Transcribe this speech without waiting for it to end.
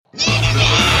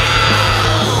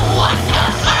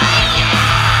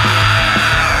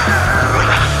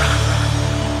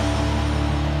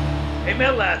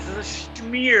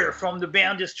Schmier from the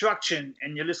band Destruction,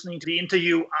 and you're listening to the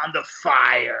interview on The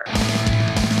Fire.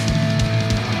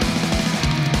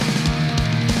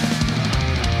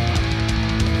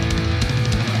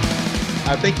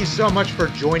 Thank you so much for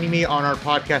joining me on our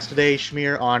podcast today,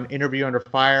 Schmier, on Interview Under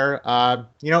Fire.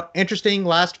 Interesting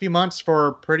last few months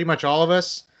for pretty much all of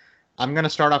us. I'm going to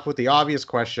start off with the obvious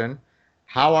question.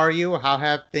 How are you? How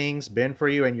have things been for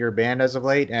you and your band as of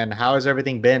late? And how has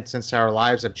everything been since our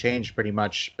lives have changed pretty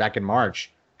much back in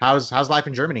March? How's life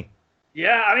in Germany?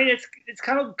 Yeah, I mean, it's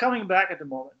kind of coming back at the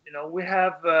moment. We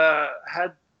have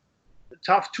had a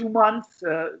tough 2 months.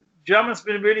 Germany's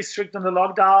been really strict on the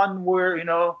lockdown where,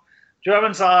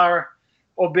 Germans are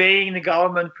obeying the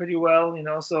government pretty well,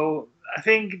 so I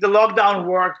think the lockdown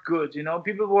worked good.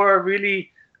 People were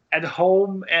really at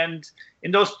home, and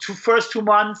in those first 2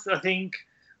 months, I think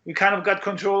we kind of got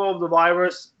control of the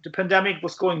virus. The pandemic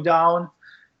was going down,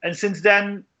 and since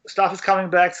then, stuff is coming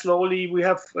back slowly. We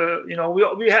have,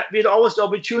 we had always the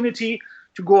opportunity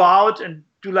to go out and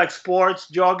do like sports,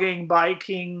 jogging,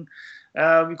 biking.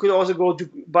 We could also go to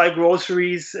buy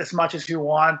groceries as much as you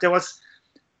want. There was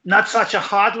not such a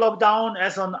hard lockdown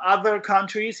as on other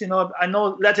countries. I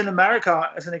know Latin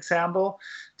America, as an example,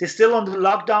 they're still on the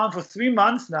lockdown for 3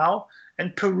 months now.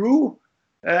 And Peru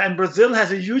and Brazil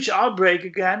has a huge outbreak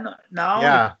again now.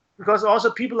 Yeah. Because also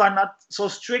people are not so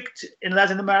strict in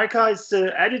Latin America. It's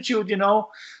the attitude,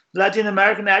 Latin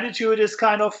American attitude is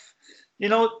kind of,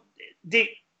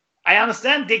 I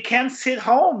understand they can't sit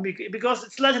home because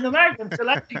it's Latin American. So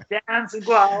like to dance and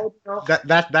go out.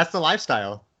 That's the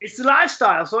lifestyle. It's the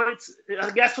lifestyle. So it's, I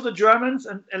guess, for the Germans,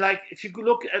 and like if you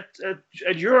look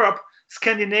at Europe,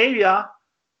 Scandinavia,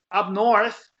 up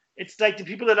north, it's like the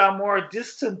people that are more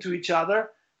distant to each other,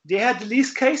 they had the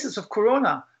least cases of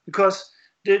corona because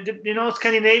the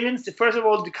Scandinavians, first of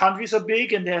all, the countries are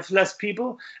big and they have less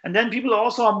people, and then people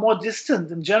also are more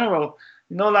distant in general.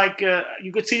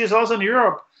 You could see this also in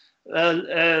Europe.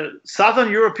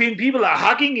 Southern European people are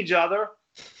hugging each other,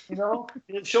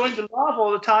 they're showing the love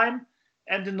all the time.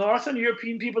 And the Northern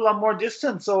European people are more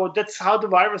distant. So that's how the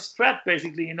virus spread,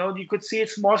 basically. You could see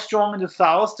it's more strong in the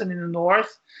south than in the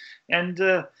north. And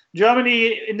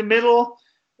Germany in the middle,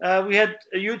 we had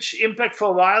a huge impact for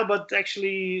a while. But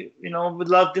actually, with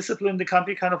a lot of discipline, the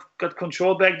country kind of got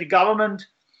control back. The government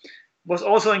was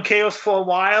also in chaos for a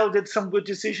while, did some good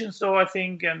decisions, though, I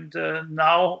think. And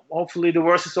now, hopefully, the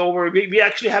worst is over. We're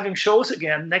actually having shows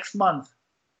again next month.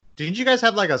 Didn't you guys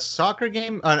have like a soccer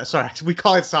game? Sorry, we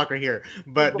call it soccer here.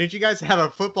 But did you guys have a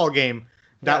football game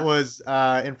that was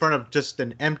in front of just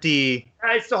an empty...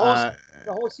 It's the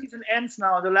whole season ends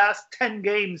now. The last 10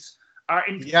 games are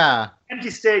in empty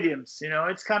stadiums.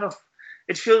 It's kind of...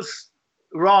 It feels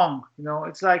wrong.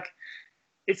 It's like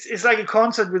a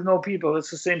concert with no people. It's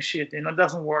the same shit. It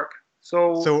doesn't work.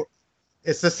 So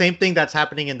it's the same thing that's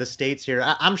happening in the States here.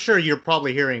 I'm sure you're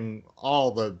probably hearing all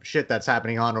the shit that's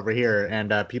happening on over here,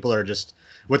 and people are just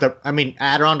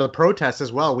add on to the protests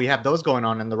as well. We have those going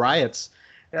on in the riots,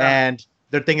 and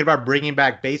they're thinking about bringing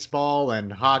back baseball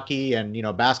and hockey and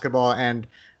basketball. And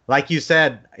like you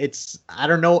said, I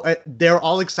don't know. They're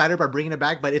all excited about bringing it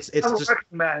back, but it's just working,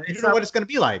 man. You don't know what it's going to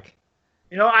be like.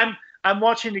 I'm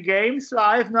watching the games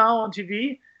live now on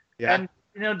TV, and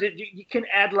you can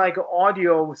add like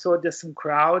audio so there's some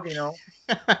crowd,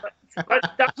 but it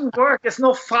doesn't work. There's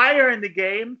no fire in the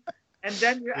game, and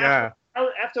then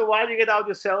after a while you get out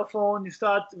your cell phone, you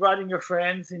start writing your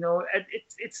friends, and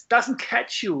it doesn't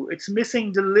catch you. It's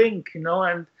missing the link,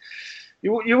 and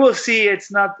you will see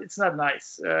it's not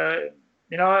nice.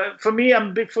 For me,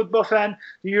 I'm a big football fan.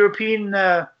 The European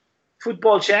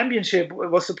Football Championship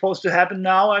was supposed to happen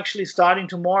now, actually starting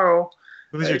tomorrow.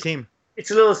 Who's your team? It's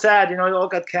a little sad, it all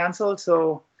got canceled,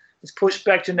 so it's pushed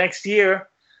back to next year.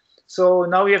 So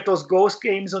now we have those ghost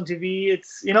games on TV.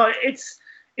 It's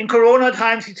in Corona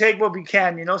times you take what we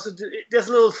can, So there's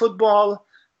a little football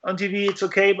on TV. It's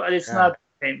okay, but it's not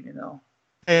the same,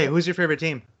 Hey, who's your favorite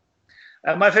team?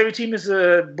 My favorite team is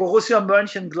Borussia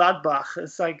Mönchengladbach.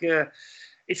 It's like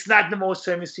it's not the most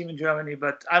famous team in Germany,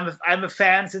 but I'm a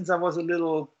fan since I was a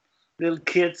little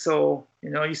kid. So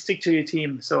you stick to your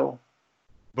team. So.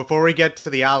 Before we get to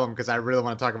the album, because I really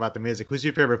want to talk about the music, who's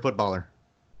your favorite footballer?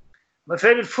 My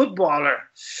favorite footballer?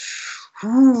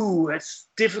 It's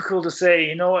difficult to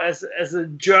say. As a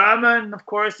German, of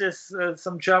course, there's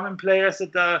some German players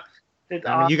that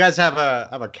you guys have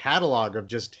a catalog of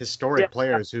just historic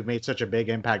players who made such a big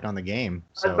impact on the game.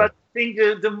 So. But I think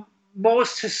the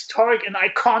most historic and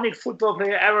iconic football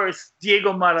player ever is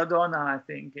Diego Maradona, I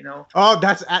think. Oh,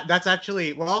 that's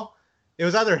actually, well, it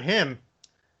was either him.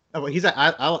 Oh,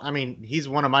 well, I mean, he's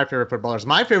one of my favorite footballers.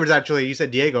 My favorite is actually, you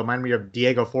said Diego, reminded me of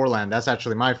Diego Forlan. That's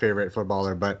actually my favorite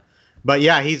footballer. But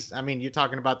yeah, I mean, you're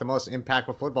talking about the most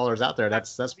impactful footballers out there.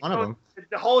 That's one of them.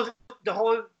 The whole,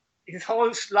 his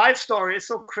whole life story is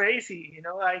so crazy,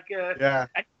 like, Yeah.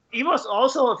 he was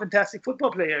also a fantastic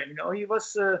football player. He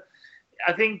was,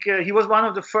 I think he was one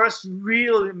of the first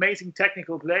real amazing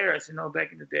technical players,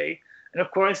 back in the day. And of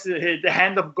course, the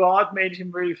hand of God made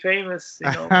him very famous.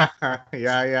 Yeah.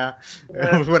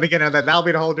 But again, that'll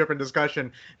be a whole different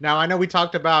discussion. Now, I know we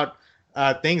talked about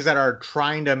things that are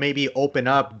trying to maybe open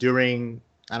up during,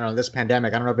 I don't know, this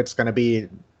pandemic. I don't know if it's going to be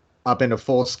up into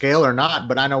full scale or not,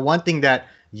 but I know one thing that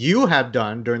you have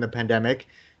done during the pandemic,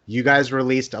 you guys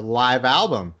released a live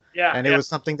album. Yeah, and it was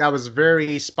something that was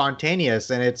very spontaneous,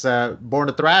 and it's Born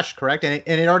to Thrash, correct? And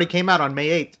it already came out on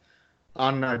May 8th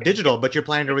on digital, but you're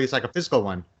planning to release like a physical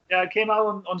one. Yeah, it came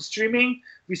out on streaming.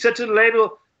 We said to the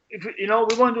label, if we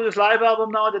want to do this live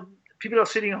album now that people are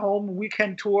sitting home,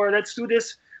 weekend tour, let's do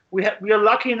this. We are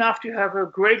lucky enough to have a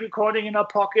great recording in our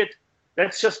pocket.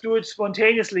 Let's just do it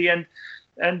spontaneously. And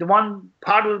one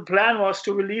part of the plan was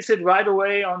to release it right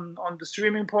away on the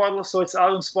streaming portal, so it's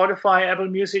out on Spotify, Apple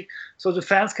Music, so the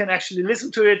fans can actually listen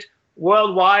to it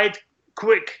worldwide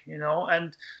quick,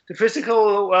 and the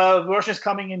physical version is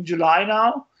coming in July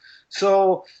now.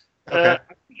 So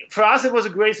for us, it was a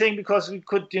great thing because we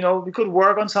could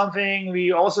work on something.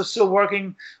 We also still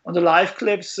working on the live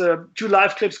clips. 2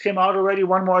 live clips came out already.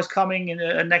 One more is coming in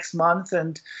next month,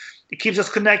 and it keeps us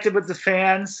connected with the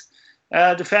fans.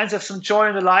 The fans have some joy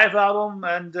in the live album,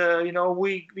 and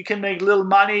we can make little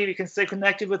money. We can stay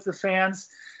connected with the fans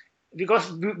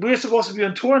because we're supposed to be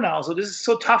on tour now. So this is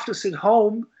so tough to sit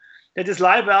home. That this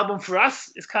live album for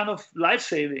us is kind of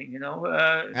life-saving,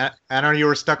 I know you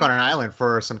were stuck on an island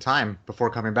for some time before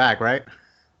coming back, right?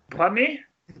 Pardon me?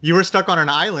 You were stuck on an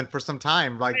island for some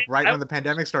time, like when the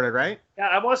pandemic started, right? Yeah,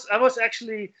 I was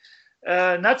actually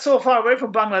not so far away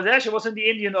from Bangladesh. I was in the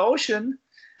Indian Ocean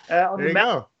on the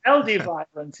Maldives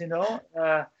Islands,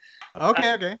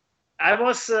 Okay. I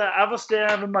was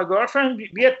there with my girlfriend.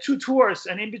 We had 2 tours,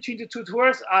 and in between the 2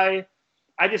 tours, I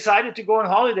decided to go on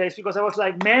holidays because I was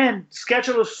like, man, the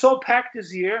schedule is so packed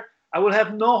this year. I will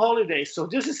have no holidays. So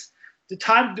this is the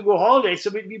time to go holidays.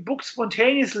 So we booked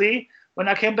spontaneously when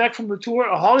I came back from the tour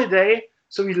a holiday.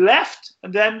 So we left,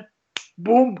 and then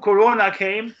boom, Corona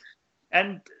came.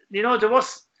 And, there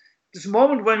was this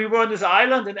moment when we were on this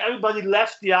island and everybody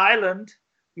left the island.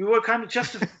 We were kind of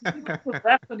just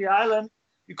left on the island.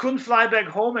 We couldn't fly back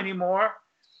home anymore.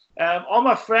 All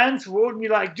my friends wrote me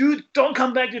like, dude, don't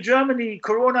come back to Germany.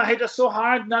 Corona hit us so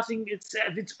hard. Nothing,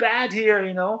 it's bad here,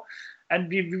 And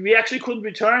we actually couldn't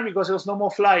return because there was no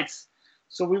more flights.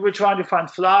 So we were trying to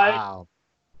find flights. Wow.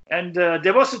 And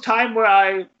there was a time where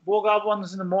I woke up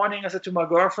once in the morning. I said to my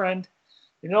girlfriend,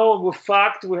 we're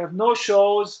fucked. We have no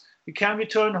shows. We can't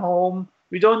return home.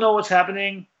 We don't know what's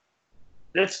happening.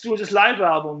 Let's do this live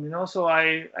album, So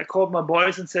I called my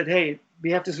boys and said, hey,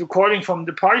 we have this recording from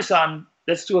the Partisan.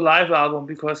 Let's do a live album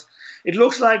because it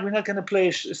looks like we're not going to play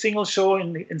a single show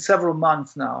in several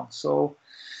months now. So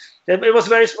it was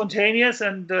very spontaneous,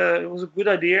 and it was a good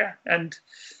idea. And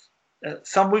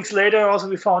some weeks later, also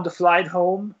we found a flight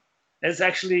home. It's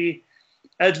actually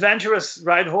an adventurous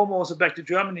ride home also back to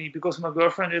Germany because my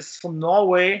girlfriend is from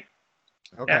Norway.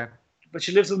 Okay. But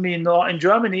she lives with me in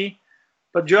Germany.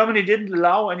 But Germany didn't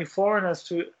allow any foreigners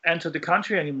to enter the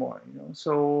country anymore.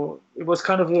 So it was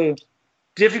kind of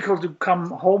difficult to come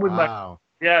home with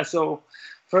so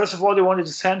first of all they wanted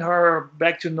to send her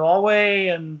back to Norway,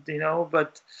 and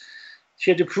but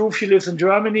she had to prove she lives in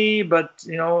Germany, but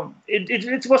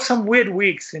it was some weird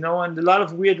weeks, and a lot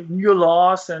of weird new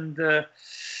laws, and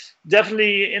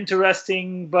definitely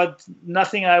interesting, but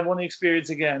nothing I want to experience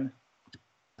again.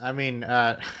 I mean,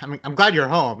 I'm glad you're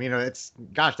home.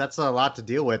 That's a lot to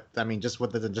deal with. I mean, just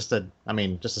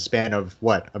a span of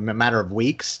a matter of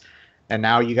weeks. And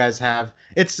now you guys have,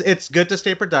 it's good to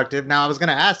stay productive. Now I was going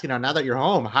to ask, now that you're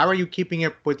home, how are you keeping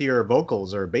it with your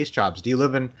vocals or bass chops?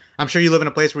 I'm sure you live in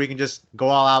a place where you can just go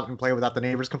all out and play without the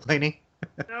neighbors complaining?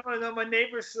 No, my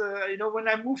neighbors, when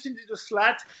I moved into this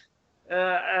flat,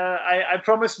 I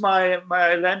promised my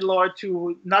landlord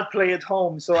to not play at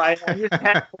home. So I use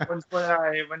headphones when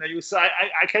I use, so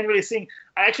I can't really sing.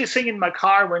 I actually sing in my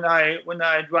car when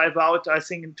I drive out. I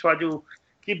sing and try to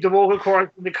keep the vocal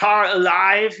cords in the car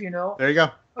alive, There you go.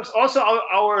 It's also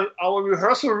our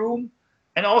rehearsal room,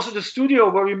 and also the studio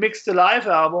where we mix the live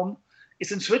album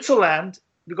is in Switzerland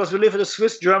because we live at the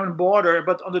Swiss-German border,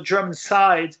 but on the German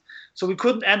side. So we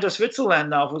couldn't enter Switzerland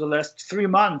now for the last 3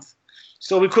 months.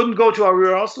 So we couldn't go to our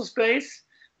rehearsal space.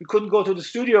 We couldn't go to the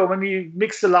studio when we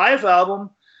mixed the live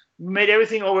album. we made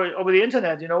everything over the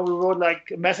internet. You know, we wrote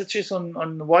like messages on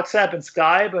WhatsApp and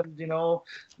Skype, and you know,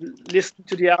 listening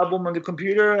to the album on the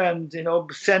computer, and you know,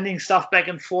 sending stuff back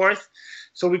and forth.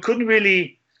 So we couldn't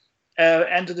really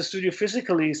enter the studio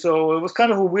physically. So it was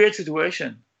kind of a weird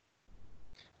situation.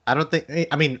 I don't think,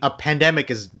 I mean, a pandemic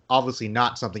is obviously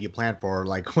not something you plan for,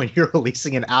 like when you're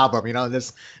releasing an album, you know,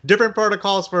 there's different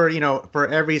protocols for, you know, for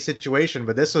every situation,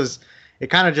 but this was, it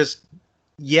kind of just,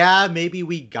 yeah, maybe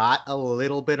we got a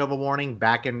little bit of a warning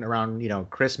back in around, you know,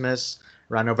 Christmas,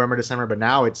 around November, December, but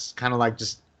now it's kind of like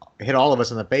just hit all of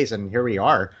us in the face, and here we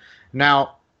are.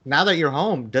 Now that you're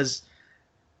home, does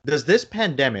this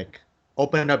pandemic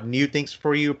open up new things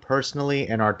for you personally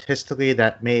and artistically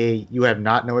that you have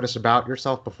not noticed about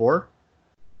yourself before?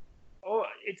 Oh,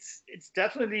 it's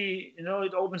definitely, you know,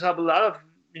 it opens up a lot of,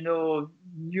 you know,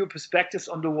 new perspectives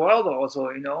on the world also,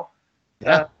 you know.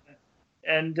 Yeah.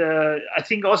 And I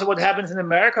think also what happens in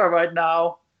America right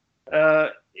now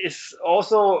is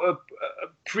also a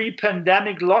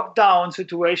pre-pandemic lockdown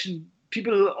situation.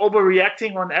 People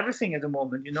overreacting on everything at the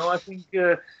moment, you know. I think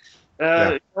you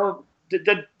know,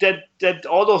 that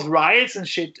all those riots and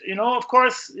shit, you know, of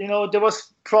course, you know, there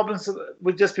was problems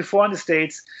with just before in the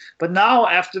States, but now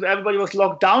after everybody was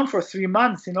locked down for 3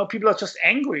 months, you know, people are just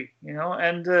angry, you know,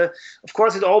 and of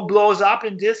course it all blows up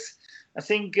in this. I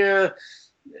think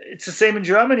it's the same in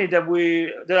Germany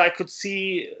that I could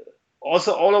see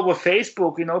also all over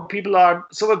Facebook, you know, people are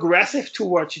so aggressive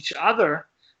towards each other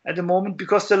at the moment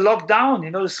because they're locked down,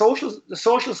 you know, the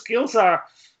social skills are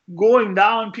going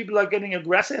down, people are getting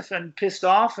aggressive and pissed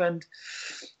off, and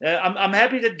I'm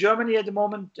happy that Germany at the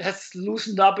moment has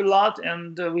loosened up a lot,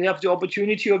 and we have the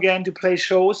opportunity again to play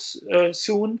shows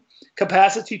soon.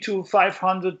 Capacity to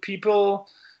 500 people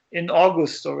in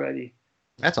August already.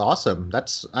 That's awesome.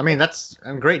 That's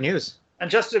great news. And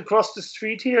just across the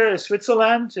street here is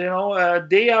Switzerland. You know,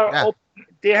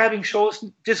 they're having shows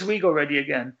this week already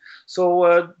again.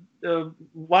 So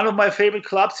one of my favorite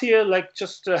clubs here, like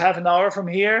just half an hour from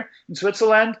here in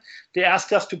Switzerland, they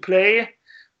asked us to play.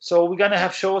 So we're gonna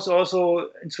have shows also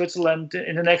in Switzerland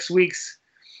in the next weeks.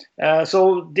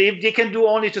 So they can do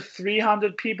only to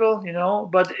 300 people, you know,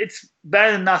 but it's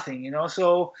better than nothing, you know.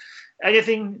 So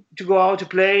anything to go out to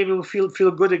play will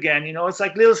feel good again, you know. It's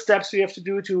like little steps we have to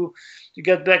do to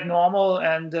get back normal,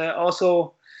 and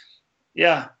also,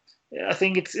 yeah, I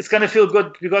think it's gonna feel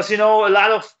good because, you know, a lot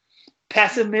of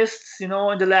pessimists, you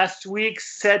know, in the last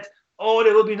weeks said, oh,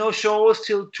 there will be no shows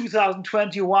till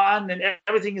 2021 and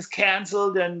everything is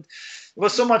canceled, and it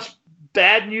was so much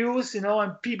bad news, you know,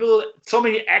 and so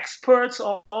many experts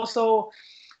also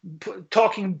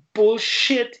talking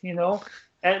bullshit, you know,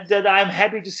 and that I'm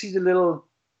happy to see the little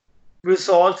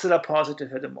results that are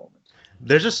positive at the moment.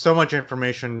 There's just so much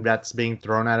information that's being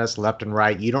thrown at us left and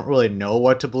right. You don't really know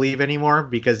what to believe anymore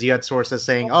because you had sources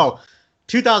saying, oh,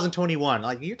 2021,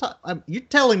 like you're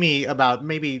telling me about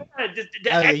maybe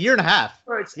a year and a half.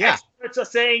 Experts are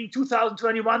saying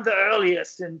 2021 the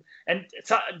earliest, and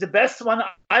the best one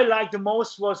I liked the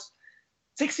most was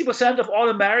 60% of all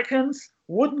Americans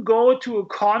wouldn't go to a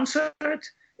concert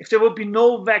if there would be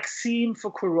no vaccine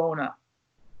for corona.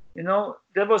 You know,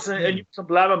 there was a news on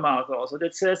Blabbermouth also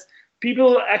that says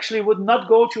people actually would not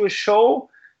go to a show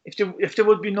if there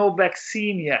would be no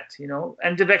vaccine yet, you know.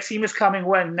 And the vaccine is coming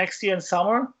when? Next year in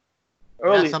summer?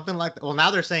 Early. Yeah, something like that. Well,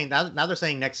 now they're saying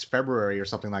next February or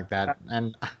something like that.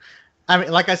 And I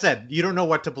mean, like I said, you don't know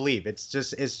what to believe. It's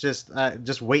just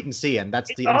wait and see, and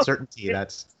that's the uncertainty.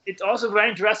 It's also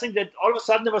very interesting that all of a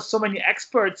sudden there were so many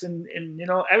experts, and you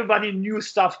know, everybody knew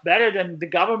stuff better than the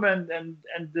government and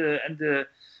the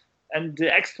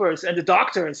experts and the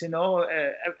doctors. You know,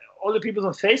 all the people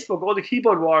on Facebook, all the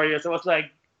keyboard warriors. I was like,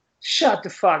 shut the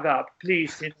fuck up,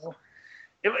 please. You know,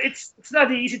 it's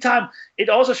not an easy time. It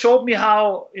also showed me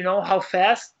how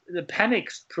fast the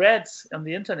panic spreads on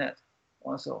the internet.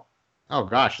 Also. Oh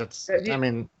gosh, that's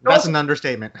an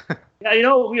understatement. Yeah, you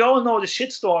know, we all know the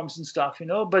shitstorms and stuff, you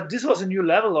know, but this was a new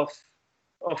level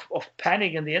of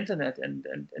panic in the internet and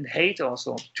hate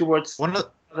also towards one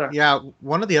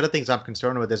of the other things I'm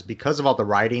concerned with is because of all the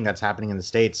rioting that's happening in the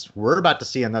States, we're about to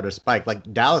see another spike.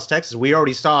 Like Dallas, Texas, we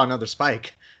already saw another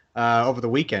spike over the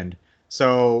weekend.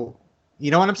 So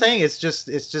you know what I'm saying? It's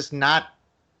just not,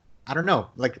 I don't know.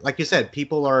 Like you said,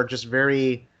 people are just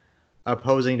very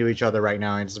opposing to each other right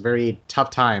now, and it's a very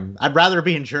tough time. I'd rather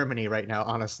be in Germany right now,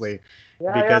 honestly,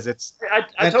 because it's.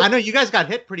 I know you guys got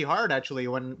hit pretty hard actually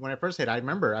when I first hit. I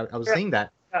remember I was seeing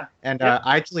that, and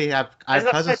I actually have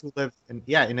cousins who live in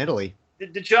Italy.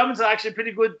 The Germans are actually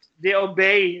pretty good. They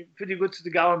obey pretty good to the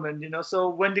government, you know. So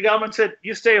when the government said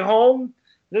you stay home,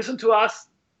 listen to us,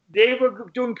 they were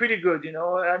doing pretty good, you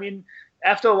know. I mean,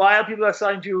 after a while, people are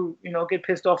starting to, get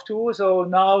pissed off too. So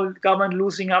now government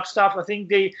loosening up stuff. I think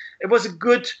the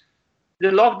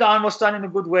lockdown was done in a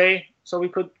good way, so we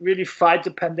could really fight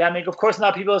the pandemic. Of course,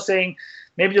 now people are saying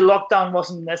maybe the lockdown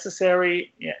wasn't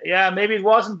necessary. Yeah, maybe it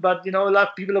wasn't, but a lot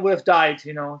of people would have died,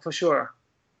 for sure.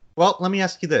 Well, let me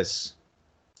ask you this.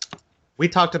 We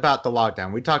talked about the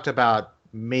lockdown. We talked about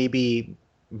maybe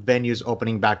venues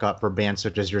opening back up for bands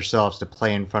such as yourselves to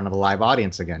play in front of a live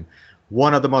audience again.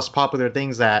 One of the most popular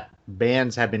things that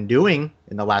bands have been doing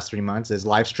in the last 3 months is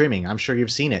live streaming. I'm sure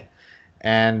you've seen it.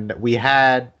 And we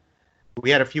had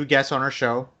a few guests on our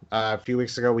show. A few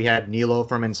weeks ago, we had Nilo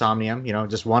from Insomnium,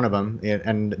 just one of them.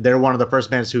 And they're one of the first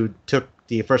bands who took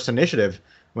the first initiative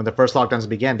when the first lockdowns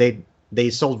began. They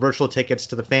sold virtual tickets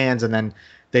to the fans, and then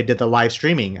they did the live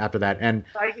streaming after that. And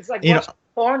it's like watching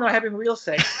porn or having real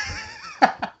sex.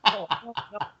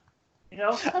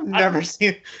 No. I've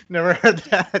never heard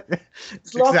that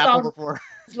example before.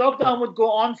 This lockdown would go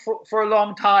on for a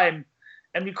long time,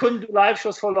 and we couldn't do live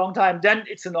shows for a long time. Then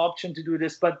it's an option to do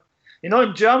this. But in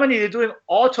Germany, they're doing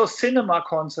auto cinema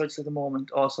concerts at the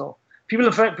moment. Also, people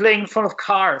are playing in front of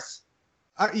cars.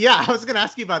 Yeah, I was going to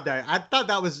ask you about that. I thought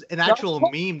that was an actual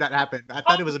meme that happened. I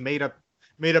thought it was a made up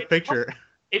picture.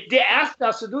 They asked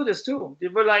us to do this too. They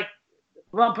were like,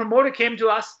 one promoter came to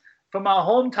us from our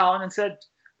hometown and said,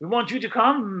 "We want you to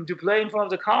come to play in front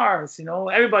of the cars.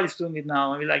 Everybody's doing it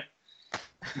now." And we're like,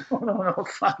 no,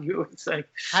 fuck you. It's like,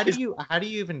 how do you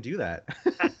even do that?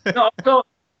 So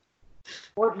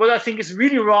what I think is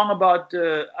really wrong about,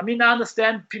 I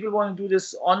understand people want to do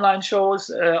this online shows,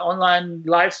 online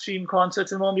live stream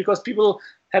concerts and more, because people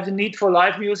have the need for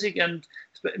live music and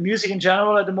music in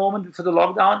general at the moment for the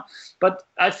lockdown. But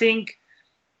I think,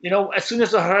 as soon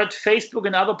as I heard Facebook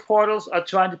and other portals are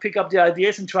trying to pick up the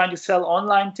ideas and trying to sell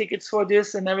online tickets for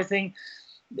this and everything,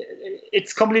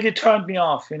 it's completely turned me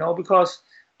off, because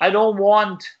I don't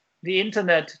want the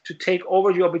internet to take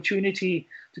over the opportunity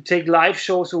to take live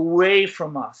shows away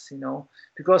from us,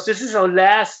 because this is our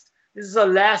last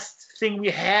thing we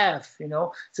have,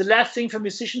 It's the last thing for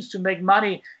musicians to make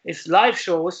money is live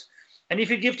shows. And if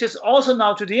you give this also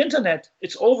now to the internet,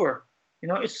 it's over,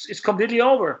 it's completely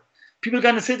over. People are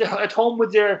going to sit at home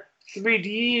with their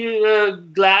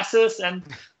 3D glasses and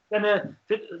going to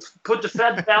put the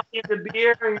fat belly in the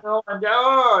beer, and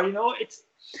it's,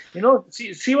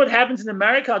 see what happens in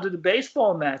America to the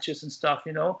baseball matches and stuff,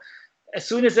 As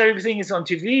soon as everything is on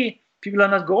TV, people are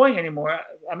not going anymore.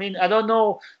 I don't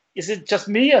know. Is it just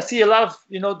me? I see a lot of,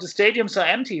 the stadiums are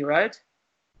empty, right?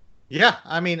 Yeah.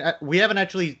 We haven't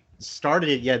actually started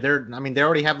it yet. They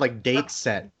already have like dates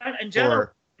set. In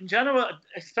general,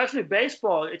 especially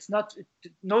baseball,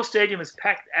 no stadium is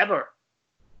packed ever.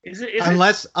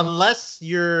 Unless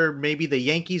you're maybe the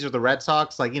Yankees or the Red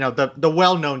Sox, like, the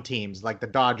well-known teams like the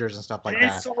Dodgers and stuff like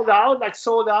that. It's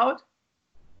sold out.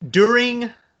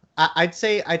 I'd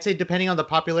say depending on the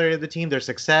popularity of the team, their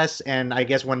success, and I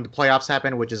guess when the playoffs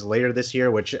happen, which is later this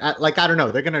year, which I don't know,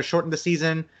 they're going to shorten the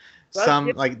season. But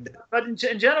in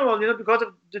general, because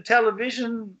of the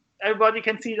television, everybody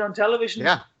can see it on television.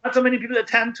 Yeah. Not so many people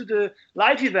attend to the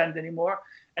live event anymore.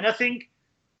 And I think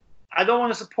I don't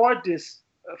want to support this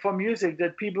for music,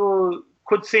 that people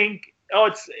could think,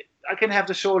 I can have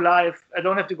the show live. I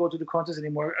don't have to go to the concerts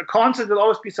anymore. A concert will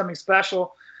always be something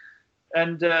special.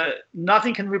 And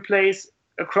nothing can replace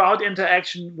a crowd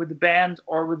interaction with the band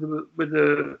or with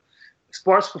the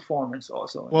sports performance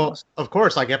also. Well, of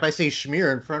course, like if I see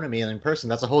Schmier in front of me in person,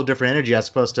 that's a whole different energy as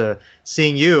opposed to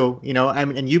seeing you,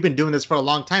 and you've been doing this for a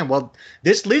long time. Well,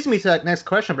 this leads me to that next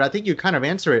question, but I think you kind of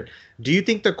answer it. Do you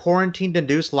think the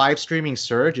quarantine-induced live streaming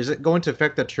surge, is it going to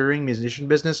affect the touring musician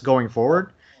business going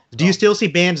forward? Do you still see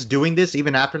bands doing this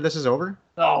even after this is over?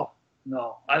 No,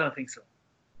 I don't think so.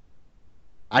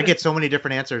 I get so many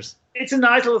different answers. It's a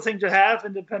nice little thing to have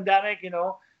in the pandemic,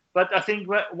 but I think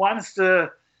once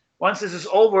this is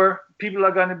over, people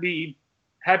are going to be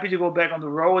happy to go back on the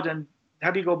road and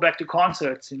happy to go back to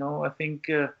concerts. I think,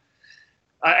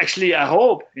 I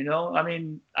hope.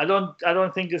 I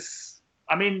don't think this.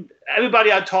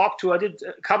 Everybody I talked to, I did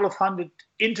a couple of hundred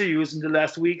interviews in the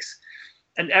last weeks,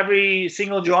 and every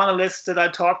single journalist that I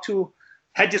talked to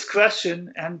had this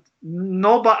question, and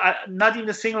nobody, not even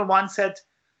a single one, said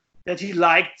that he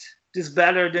liked this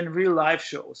better than real live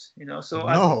shows, So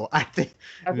I think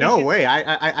no way.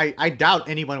 I doubt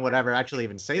anyone would ever actually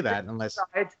even say that unless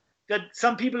that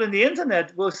some people in the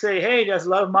internet will say, "Hey, there's a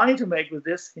lot of money to make with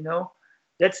this,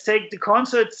 Let's take the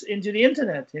concerts into the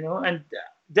internet, and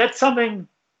that's something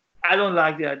I don't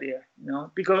like the idea,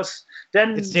 because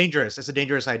then it's dangerous. It's a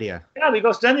dangerous idea. Yeah,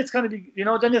 because then it's going to be,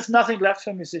 then there's nothing left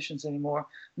for musicians anymore.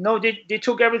 No, they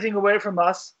took everything away from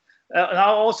us.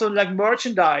 Now also like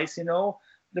merchandise,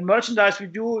 the merchandise we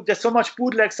do. There's so much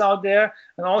bootlegs out there,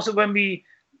 and also when we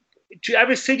to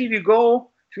every city we go,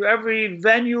 to every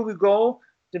venue we go,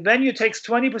 the venue takes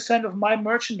 20% of my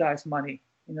merchandise money.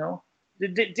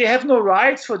 They have no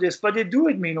rights for this, but they do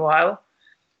it meanwhile.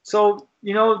 So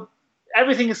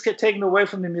everything is taken away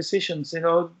from the musicians.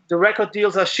 The record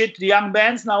deals are shit. The young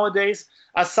bands nowadays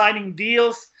are signing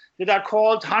deals that are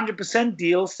called 100%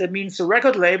 deals. That means the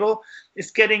record label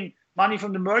is getting money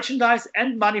from the merchandise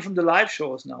and money from the live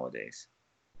shows nowadays.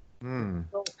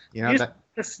 So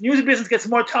music business gets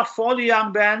more tough for the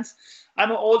young bands. I'm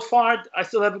an old fart. I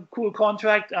still have a cool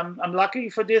contract. I'm lucky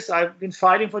for this. I've been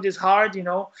fighting for this hard.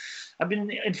 I've been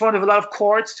in front of a lot of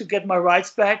courts to get my rights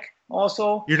back.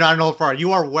 Also, you're not an old fart.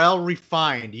 You are well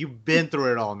refined. You've been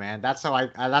through it all, man. That's how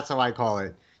I call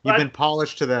it. You've been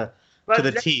polished to the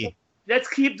T. Let's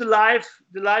keep the live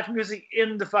music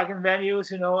in the fucking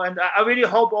venues, and I really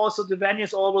hope also the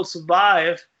venues all will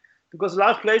survive, because a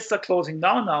lot of places are closing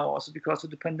down now also because of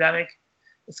the pandemic.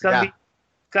 It's gonna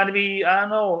be I don't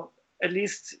know, at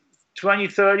least 20,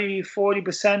 30,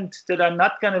 40% that are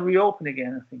not gonna reopen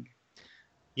again, I think.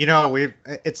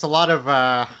 It's a lot of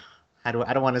I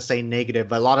don't want to say negative,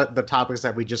 but a lot of the topics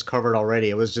that we just covered already.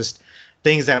 It was just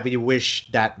things that we wish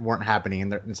that weren't happening,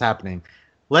 and it's happening.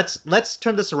 Let's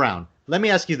turn this around. Let me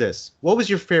ask you this. What was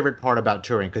your favorite part about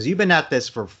touring? Because you've been at this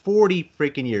for 40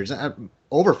 freaking years,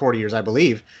 over 40 years, I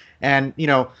believe. And,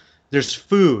 there's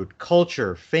food,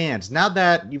 culture, fans. Now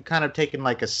that you've kind of taken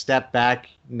like a step back,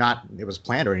 not it was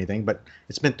planned or anything, but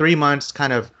it's been 3 months,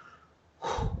 kind of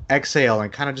exhale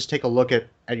and kind of just take a look at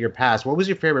your past. What was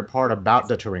your favorite part about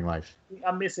the touring life?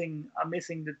 I'm missing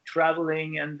the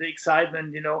traveling and the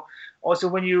excitement, Also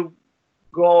when you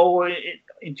go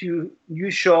into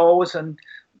new shows, and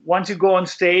once you go on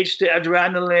stage, the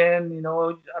adrenaline,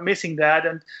 I'm missing that,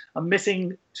 and I'm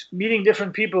missing meeting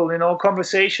different people,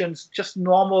 conversations, just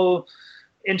normal,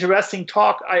 interesting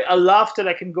talk. I love that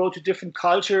I can go to different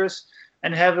cultures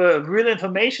and have a real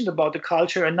information about the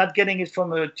culture and not getting it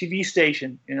from a TV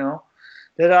station,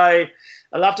 that I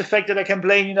love the fact that I can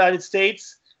play in the United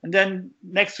States, and then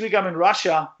next week I'm in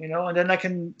Russia, and then I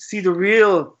can see the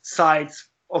real sides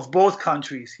of both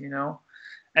countries,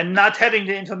 and not having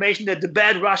the information that the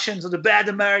bad Russians or the bad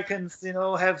Americans,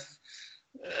 have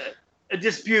a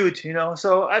dispute,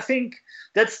 So I think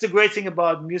that's the great thing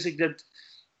about music, that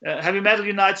heavy metal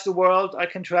unites the world. I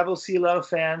can travel, see a lot of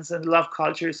fans, and love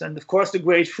cultures, and of course the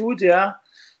great food. Yeah,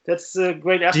 that's a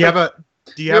great aspect.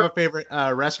 Do you have a favorite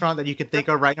restaurant that you can think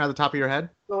of right now at the top of your head?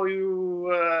 So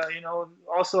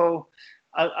also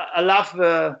I love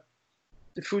the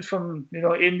food from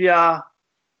India,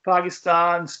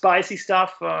 Pakistan, spicy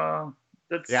stuff.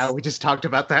 We just talked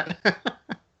about that.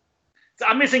 So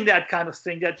I'm missing that kind of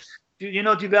thing. That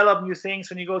develop new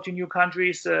things when you go to new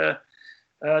countries.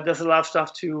 There's a lot of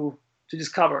stuff to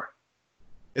discover.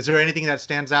 Is there anything that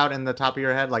stands out in the top of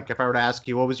your head? Like if I were to ask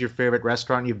you, what was your favorite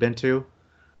restaurant you've been to?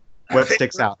 What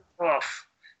sticks out?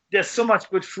 There's so much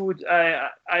good food.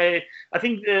 I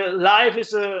think life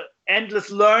is a endless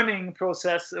learning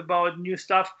process about new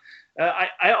stuff.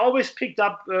 I always picked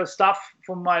up stuff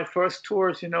from my first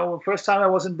tours. The first time I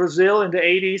was in Brazil in the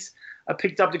 80s, I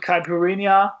picked up the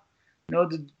caipirinha,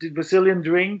 the Brazilian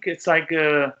drink. It's like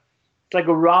a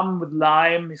rum with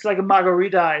lime. It's like a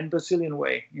margarita in Brazilian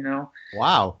way,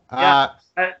 Wow.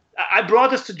 I brought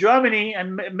this to Germany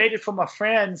and made it for my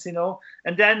friends,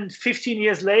 and then 15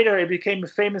 years later, it became a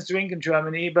famous drink in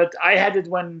Germany. But I had it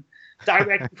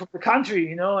directly from the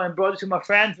country, and brought it to my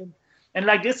friends. And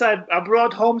like this, I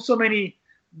brought home so many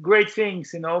great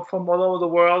things, from all over the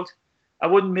world. I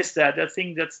wouldn't miss that. I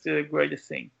think that's the greatest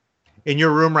thing. In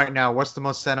your room right now, what's the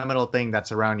most sentimental thing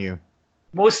that's around you?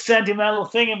 Most sentimental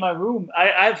thing in my room?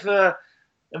 I have a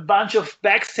bunch of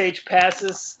backstage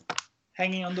passes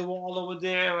hanging on the wall over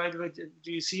there. Right?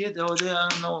 Do you see it over there? I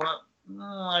don't know.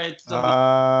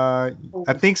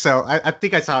 I think so. I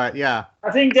think I saw it. Yeah.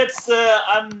 I think that's.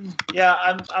 I'm.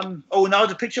 Oh, now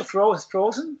the picture is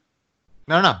frozen.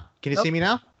 No. Can you see me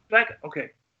now? Black.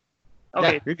 Okay.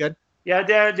 Yeah, you're good. Yeah,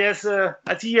 there's.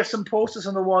 I see you have some posters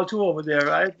on the wall too over there,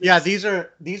 right? Yeah, these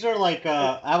are like.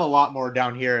 I have a lot more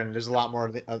down here, and there's a lot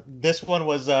more. This one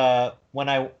was when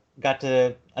I got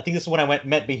to. I think this is when I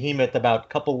met Behemoth about a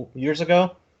couple years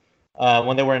ago,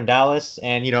 when they were in Dallas,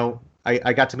 and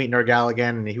I got to meet Nergal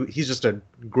again, and he's just a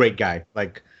great guy.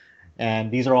 Like,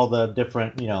 and these are all the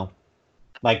different,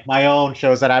 like my own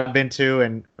shows that I've been to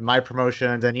and my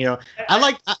promotions, and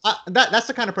that's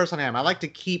the kind of person I am. I like to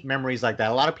keep memories like that.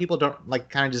 A lot of people don't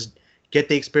kind of just get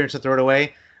the experience and throw it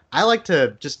away. I like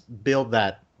to just build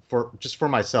that for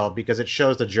myself because it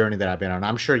shows the journey that I've been on.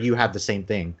 I'm sure you have the same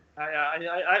thing.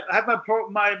 I have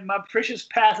my precious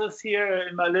passes here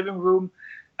in my living room.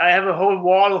 I have a whole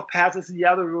wall of passes in the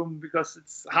other room because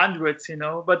it's hundreds,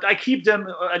 But I keep them,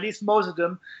 or at least most of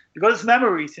them, because it's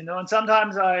memories, And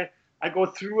sometimes I go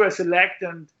through a select,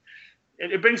 and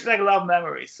it brings back a lot of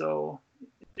memories. So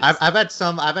I've had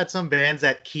some bands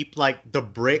that keep like the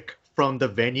brick from the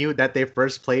venue that they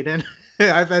first played in.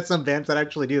 I've had some bands that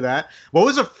actually do that. What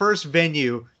was the first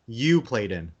venue you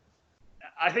played in?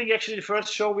 I think actually the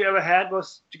first show we ever had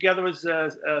was together with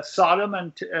Sodom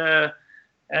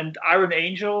and Iron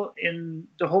Angel in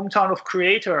the hometown of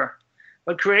Creator.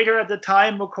 But Creator at the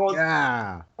time were called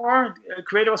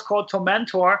Creator was called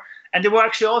Tormentor, and they were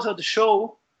actually also at the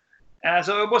show.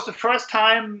 So it was the first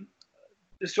time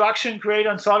Destruction, Creator,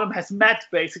 and Sodom has met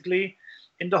basically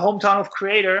in the hometown of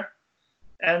Creator,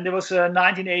 and it was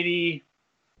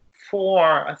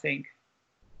 1984, I think.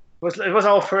 It was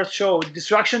our first show.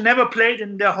 Destruction never played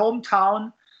in their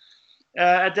hometown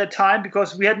at that time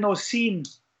because we had no scene.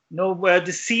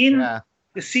 The scene of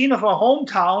our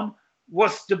hometown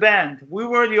was the band. We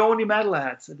were the only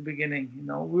metalheads at the beginning.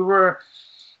 We were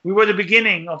the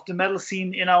beginning of the metal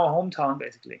scene in our hometown,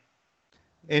 basically.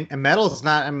 And metal's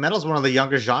one of the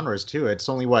younger genres too. It's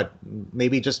only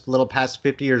maybe just a little past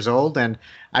 50 years old. And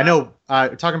I know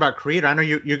talking about Creator, I know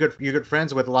you're good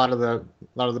friends with a lot of the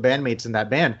bandmates in that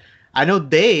band. I know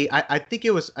I think it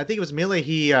was Mille.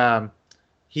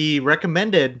 He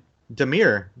recommended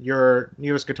Damir, your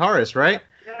newest guitarist, right?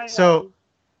 Yeah. So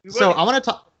I want to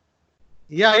talk.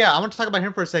 Yeah. I want to talk about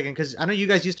him for a second because I know you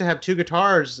guys used to have two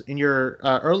guitars in your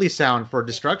early sound for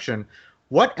Destruction.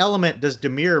 What element does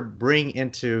Damir bring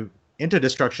into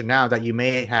Destruction now that you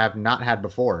may have not had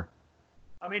before?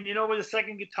 I mean, with the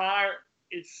second guitar,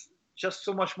 it's just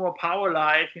so much more power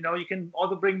live. You can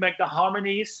also bring back the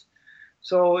harmonies.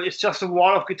 So it's just a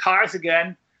wall of guitars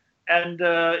again. And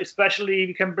especially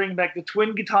we can bring back the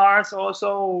twin guitars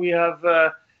also. We have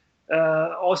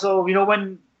also,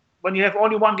 when you have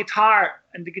only one guitar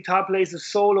and the guitar plays a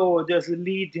solo, there's a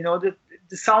lead, the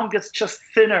sound gets just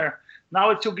thinner. Now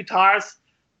with two guitars,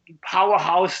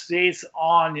 powerhouse stays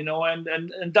on,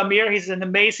 and Damir, he's an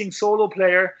amazing solo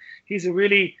player. He's an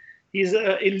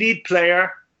elite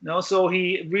player, so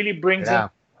he really brings in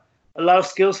a lot of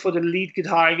skills for the lead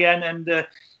guitar again. And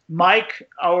Mike,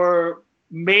 our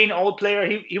main old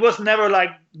player, he was never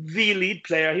like the lead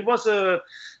player. He was a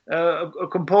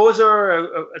composer,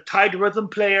 a tight rhythm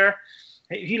player.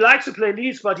 He likes to play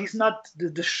leads, but he's not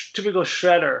the typical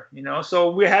shredder,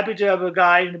 So we're happy to have a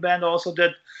guy in the band also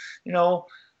that,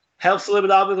 helps a little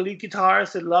bit out with the lead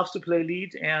guitars, that loves to play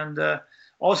lead. And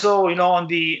also,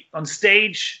 on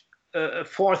stage, a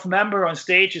fourth member on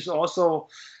stage is also,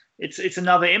 it's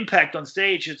another impact on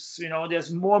stage. It's,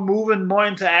 there's more movement, more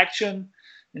interaction.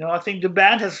 I think the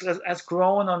band has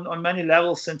grown on many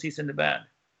levels since he's in the band.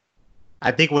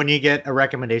 I think when you get a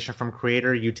recommendation from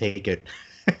Creator, you take it.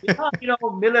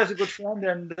 Miller is a good friend,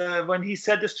 and when he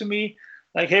said this to me,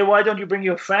 like, hey, why don't you bring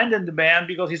your friend in the band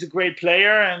because he's a great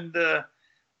player,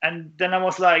 and then I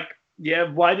was like, yeah,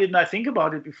 why didn't I think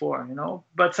about it before,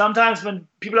 But sometimes when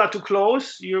people are too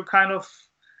close, you kind of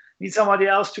need somebody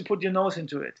else to put your nose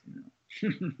into it.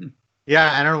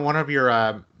 Yeah, I know one of your,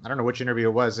 I don't know which interview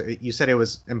it was, you said it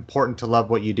was important to love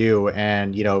what you do,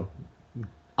 and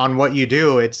on what you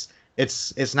do, it's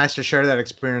nice to share that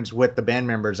experience with the band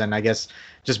members, and I guess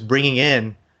just bringing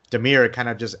in Damir kind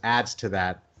of just adds to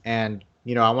that. And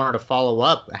I wanted to follow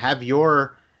up. Have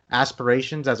your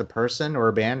aspirations as a person or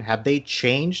a band, have they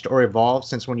changed or evolved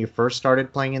since when you first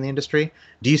started playing in the industry?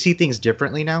 Do you see things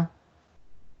differently now?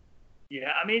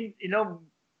 Yeah, I mean,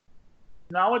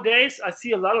 nowadays I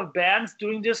see a lot of bands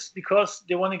doing this because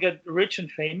they want to get rich and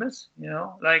famous.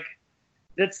 Like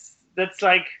that's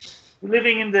like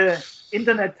living in the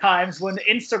internet times when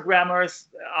Instagrammers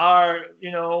are,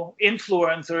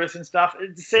 influencers and stuff.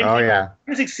 It's the same thing with the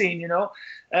music scene,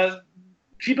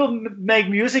 people make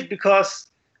music because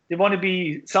they want to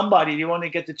be somebody. They want to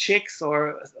get the chicks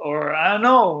or I don't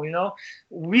know,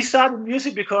 We started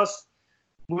music because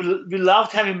we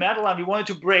loved heavy metal and we wanted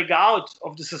to break out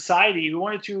of the society. We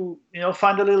wanted to,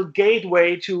 find a little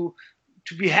gateway to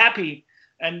be happy.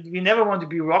 And we never wanted to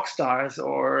be rock stars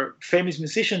or famous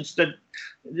musicians. That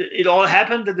it all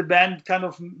happened that the band kind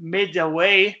of made their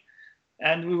way,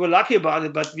 and we were lucky about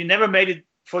it. But we never made it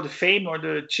for the fame or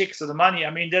the chicks or the money.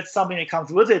 I mean, that's something that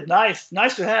comes with it. Nice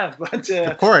to have. But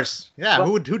of course, yeah.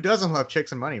 But, who doesn't love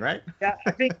chicks and money, right? Yeah,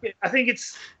 I think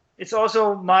it's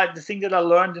also the thing that I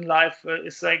learned in life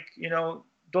is like,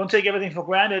 don't take everything for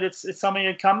granted. It's something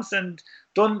that comes, and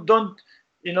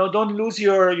don't lose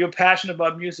your passion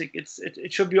about music.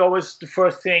 It should be always the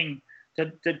first thing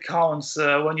that counts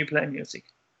when you play music.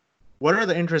 What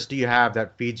other interests do you have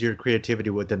that feeds your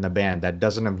creativity within the band that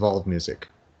doesn't involve music?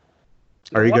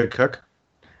 Are you a good cook?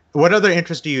 What other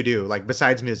interests do you do, like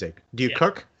besides music? Do you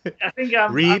cook? I think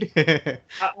Read?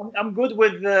 I'm good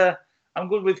with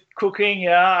cooking.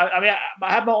 Yeah, I mean,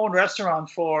 I had my own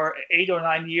restaurant for 8 or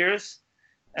 9 years.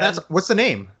 What's the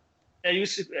name? It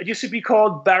used to be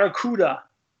called Barracuda.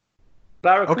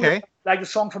 Barracuda, okay. Like the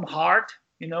song from Heart,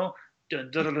 you know.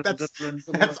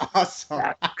 That's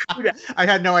awesome. I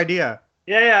had no idea.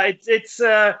 Yeah. It's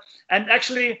and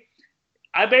actually,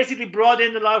 I basically brought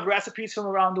in a lot of recipes from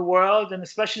around the world, and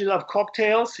especially a lot of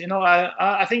cocktails. You know,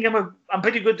 I think I'm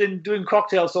pretty good in doing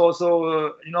cocktails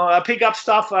also. You know, I pick up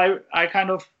stuff, I kind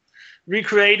of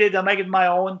recreate it, I make it my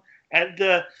own.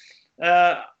 And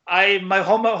my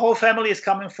whole family is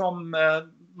coming from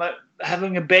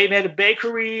having made a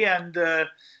bakery and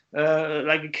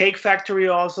like a cake factory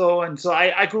also. And so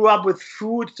I grew up with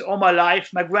food all my life.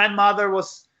 My grandmother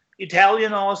was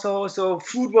Italian also, so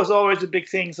food was always a big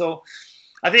thing. So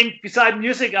I think besides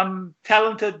music, I'm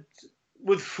talented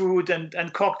with food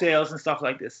and cocktails and stuff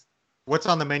like this. What's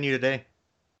on the menu today?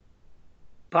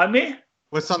 Pardon me?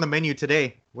 What's on the menu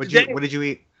today? What did you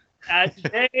eat?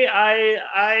 Today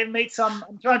I made some.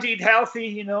 I'm trying to eat healthy,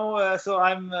 you know. So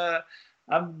I'm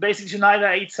basically tonight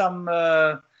I eat some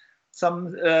lamb,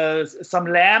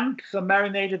 some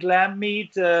marinated lamb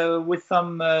meat with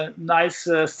some nice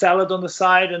salad on the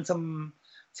side and some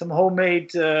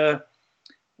homemade sour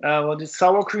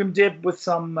cream dip with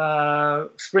some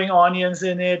spring onions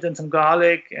in it and some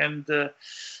garlic. And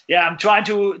I'm trying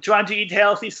to eat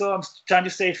healthy, so I'm trying to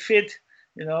stay fit,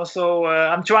 you know. So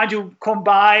I'm trying to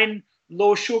combine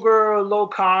low sugar, low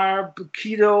carb,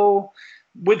 keto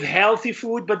with healthy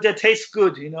food, but that tastes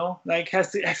good, you know, like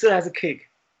still has a kick.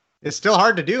 It's still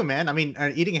hard to do, man. I mean,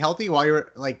 eating healthy while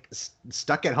you're like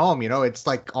stuck at home, you know, it's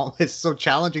like it's so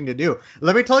challenging to do.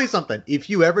 Let me tell you something.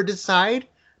 If you ever decide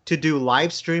to do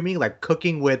live streaming, like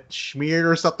cooking with Schmier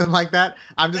or something like that,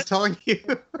 I'm just telling you,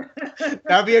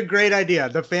 that'd be a great idea.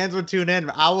 The fans would tune in.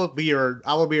 I will be your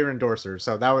endorser.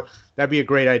 So that'd be a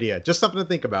great idea. Just something to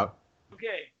think about.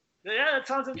 Okay. Yeah, that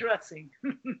sounds interesting.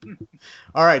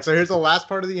 All right. So here's the last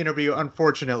part of the interview.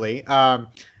 Unfortunately, I'm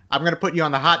going to put you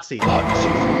on the hot seat.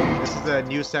 This is a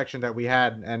new section that we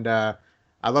had, and I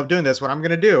love doing this. What I'm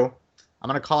going to do, I'm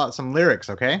going to call out some lyrics,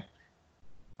 okay?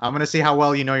 I'm going to see how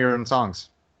well you know your own songs.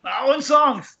 My own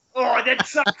songs? Oh, that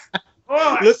sucks.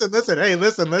 Oh, listen. Hey,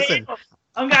 listen.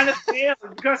 I'm going to fail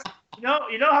because,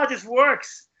 you know how this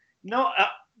works. You know,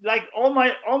 like all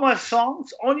my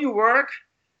songs only work.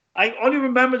 I only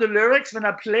remember the lyrics when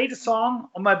I play the song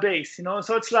on my bass, you know?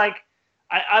 So it's like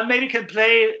I maybe can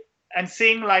play and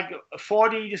sing like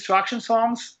 40 Destruction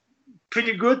songs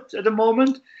pretty good at the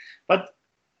moment, but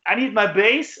I need my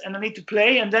bass and I need to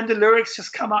play, and then the lyrics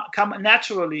just come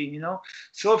naturally, you know.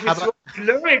 So if it's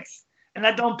lyrics and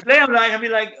I don't play, I'll be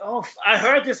like, oh, I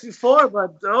heard this before,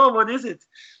 but what is it?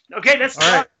 Okay, let's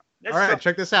start. All right,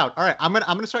 check this out. All right, I'm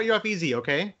gonna start you off easy,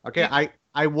 okay? Okay,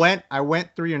 I went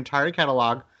through your entire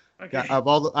catalog. Okay. Of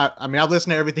all I've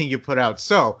listened to everything you put out.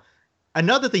 So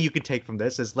another thing you could take from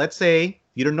this is, let's say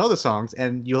you don't know the songs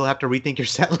and you'll have to rethink your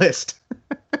set list.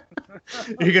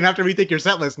 You're gonna have to rethink your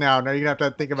set list now. Now you're gonna have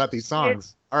to think about these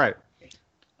songs. All right.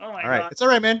 Oh my God. God. It's all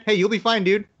right, man. Hey, you'll be fine,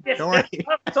 dude. Yes, don't worry.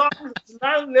 It's a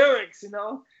lot of lyrics, you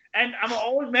know. And I'm an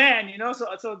old man, you know.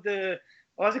 So the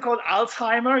what's it called?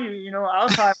 Alzheimer. You know,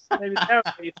 Alzheimer. Maybe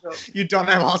therapy. So. You don't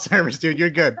have Alzheimer's, dude. You're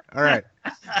good. All right.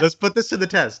 Let's put this to the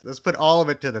test. Let's put all of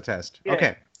it to the test. Yeah.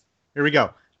 Okay. Here we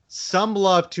go. Some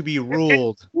love to be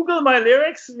ruled. Google my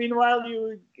lyrics. Meanwhile,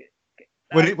 you.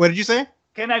 What did you say?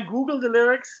 Can I Google the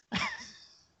lyrics?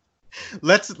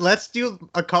 Let's do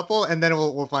a couple and then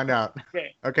we'll find out.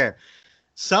 Okay.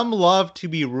 Some love to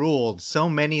be ruled, so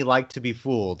many like to be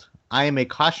fooled. I am a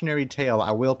cautionary tale,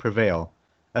 I will prevail.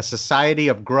 A society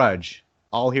of grudge,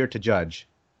 all here to judge.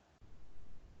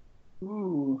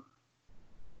 Ooh.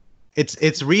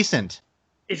 It's recent.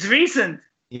 It's recent.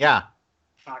 Yeah.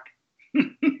 Fuck.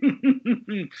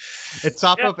 It's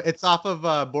off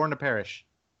of Born to Perish.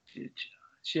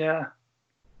 Yeah.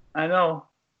 I know.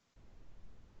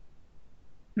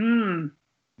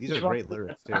 These are great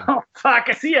lyrics too. Oh fuck!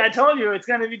 I told you it's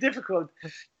gonna be difficult.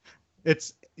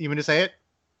 You want to say it?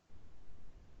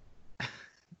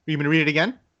 You want to read it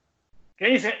again?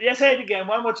 Can you say it again?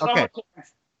 One more time.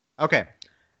 Okay.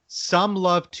 Some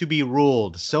love to be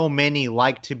ruled, so many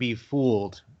like to be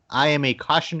fooled. I am a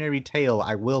cautionary tale,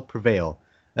 I will prevail.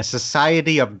 A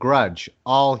society of grudge,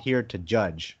 all here to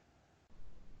judge.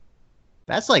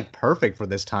 That's like perfect for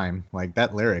this time. Like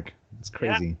that lyric. It's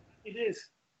crazy. Yeah, it is.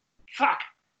 Fuck.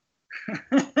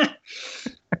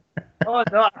 Oh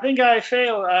no, I think I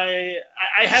fail. I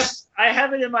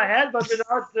have it in my head, but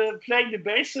without playing the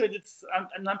bass, so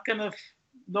I'm not gonna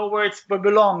know where it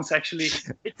belongs. Actually,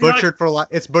 it's Butchered for life.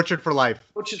 It's butchered for life.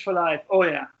 Butchered for life. Oh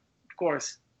yeah, of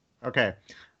course. Okay,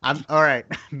 I'm all right,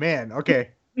 man.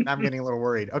 Okay, I'm getting a little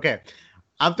worried. Okay,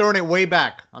 I'm throwing it way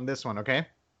back on this one. Okay.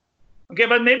 Okay,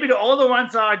 but maybe the older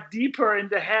ones are deeper in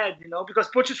the head, because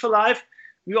Butchered for Life,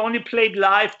 we only played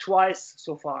live twice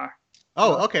so far.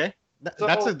 Oh, okay. That's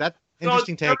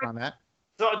interesting take on that.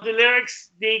 So the lyrics,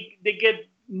 they get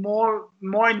more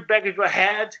in the back of your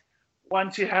head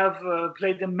once you have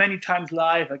played them many times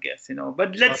live, I guess,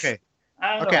 But let's. Okay.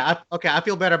 I I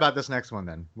feel better about this next one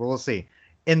then. We'll see.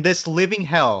 In this living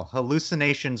hell,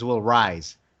 hallucinations will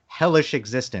rise. Hellish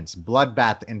existence,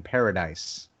 bloodbath in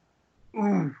paradise.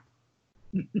 Ooh.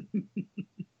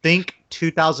 Think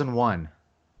 2001.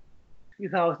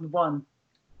 2001.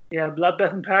 Yeah,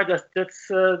 Bloodbath in Paradise. That's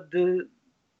the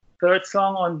third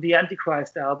song on the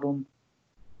Antichrist album.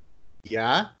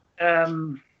 Yeah.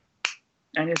 And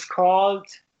it's called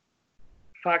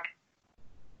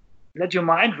Let Your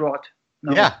Mind Rot.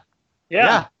 No.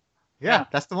 Yeah.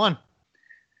 That's the one.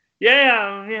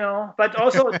 Yeah, but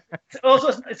also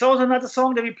it's also not a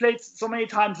song that we played so many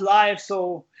times live.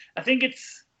 So I think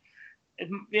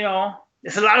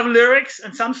there's a lot of lyrics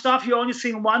and some stuff you only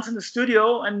sing once in the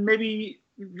studio, and maybe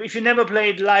if you never play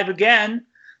it live again,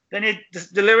 then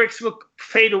the lyrics will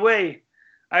fade away.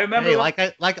 I remember. Hey,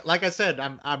 like I said,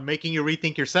 I'm making you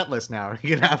rethink your set list now.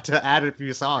 You're gonna have to add a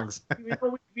few songs.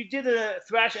 we did a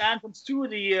Thrash Anthems too.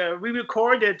 The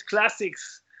re-recorded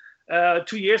classics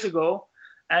 2 years ago,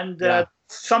 and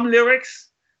some lyrics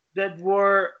that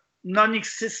were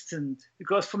non-existent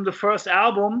because from the first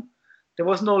album there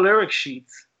was no lyric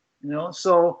sheets.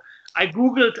 So I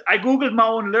googled my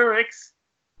own lyrics,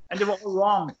 and they were all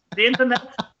wrong. The internet,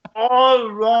 all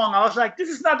wrong. I was like, this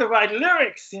is not the right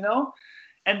lyrics,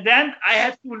 And then I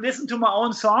had to listen to my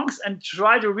own songs and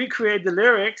try to recreate the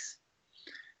lyrics.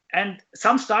 And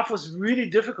some stuff was really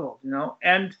difficult,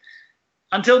 And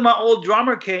until my old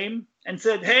drummer came and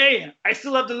said, "Hey, I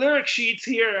still have the lyric sheets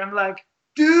here." I'm like,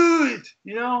 dude,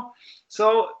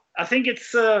 So I think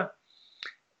it's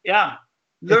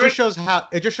It just shows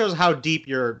how deep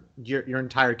your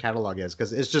entire catalog is,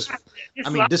 because it's just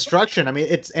destruction.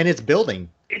 It's building.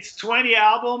 It's 20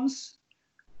 albums.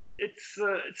 It's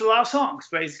a lot of songs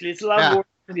basically. It's a lot of work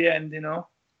in the end,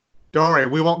 Don't worry,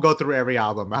 we won't go through every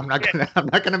album. I'm not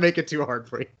gonna make it too hard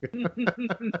for you.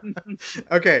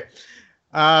 Okay.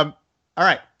 All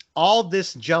right. All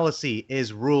this jealousy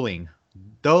is ruling.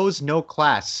 Those no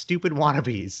class, stupid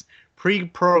wannabes.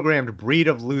 Pre-programmed breed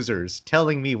of losers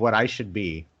telling me what I should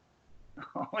be.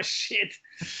 Oh shit,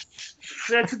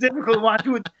 that's a difficult one,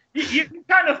 dude. You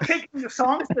kind of picking the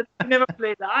songs that you never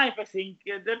played live. I think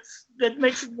that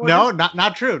makes it more. No,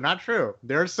 not true.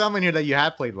 There are some in here that you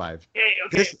have played live.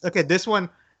 Okay. This one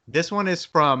is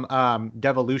from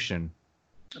Devolution.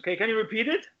 Okay, can you repeat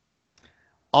it?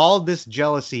 All this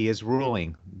jealousy is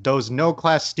ruling. Those no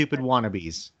class stupid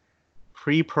wannabes.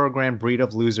 Pre-programmed breed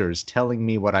of losers telling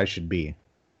me what I should be.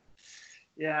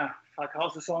 Yeah,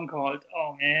 how's the song called?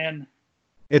 Oh man,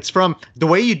 it's from the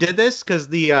way you did this, because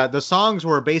the songs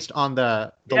were based on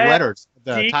the letters,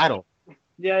 the title.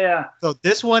 Yeah. So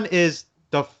this one is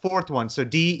the fourth one. So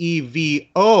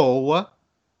DEVO.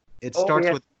 It starts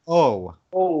with O.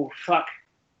 Oh fuck.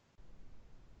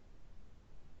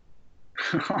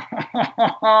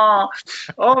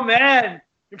 Oh man.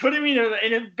 You're putting me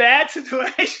in a bad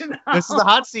situation now. This is the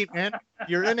hot seat, man.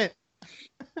 You're in it.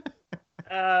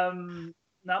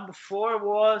 Number 4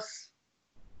 was.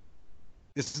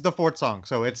 This is the fourth song,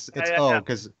 so it's O,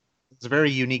 because it's a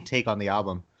very unique take on the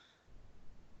album.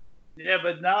 Yeah,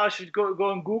 but now I should go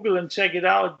on Google and check it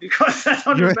out, because I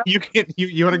don't remember.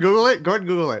 You want to Google it? Go ahead and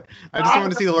Google it. I just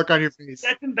want to see the look on your face.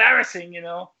 That's embarrassing,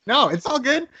 No, it's all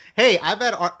good. Hey, I've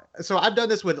done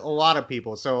this with a lot of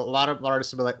people. So a lot of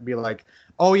artists will be like,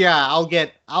 "Oh yeah, I'll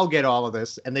get all of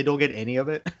this," and they don't get any of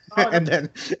it. Oh, and then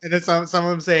some of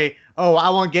them say, "Oh, I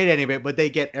won't get any of it," but they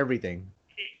get everything.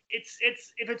 It's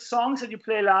if it's songs that you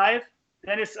play live,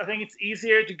 then I think it's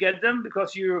easier to get them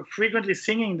because you're frequently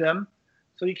singing them.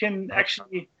 So you can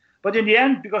actually, but in the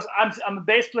end, because I'm a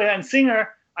bass player and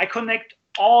singer, I connect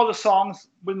all the songs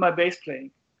with my bass playing,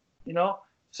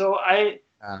 So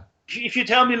if you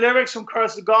tell me lyrics from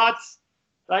Curse the Gods,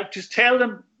 like to tell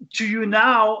them to you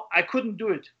now, I couldn't do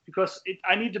it because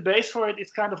I need the bass for it.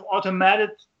 It's kind of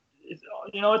automated, it's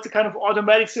a kind of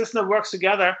automatic system that works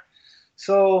together.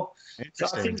 So I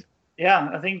think,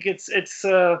 I think it's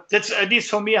that's at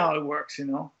least for me how it works,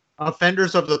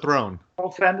 Offenders of the Throne.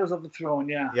 Offenders of the Throne,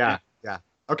 yeah. Yeah.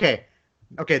 Okay.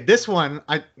 This one,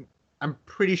 I'm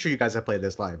pretty sure you guys have played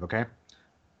this live, okay?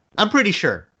 I'm pretty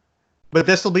sure. But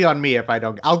this will be on me if I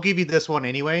don't. I'll give you this one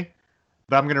anyway,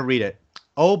 but I'm going to read it.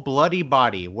 Oh, bloody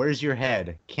body, where's your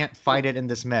head? Can't find it in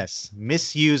this mess.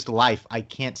 Misused life, I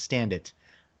can't stand it.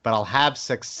 But I'll have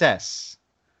success.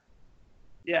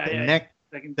 Yeah,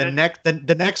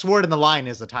 The next word in the line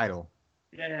is the title.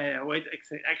 Yeah. Wait,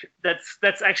 actually,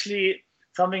 that's actually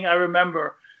something I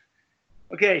remember.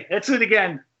 Okay, let's do it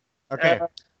again. Okay. All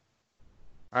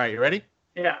right, you ready?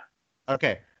 Yeah.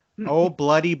 Okay. Oh,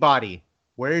 bloody body,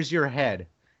 where's your head?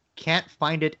 Can't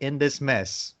find it in this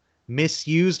mess.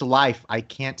 Misused life, I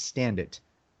can't stand it.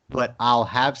 But I'll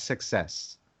have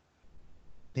success.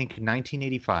 Think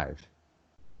 1985.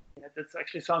 Yeah, that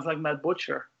actually sounds like Matt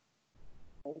Butcher.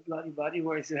 Oh, bloody body,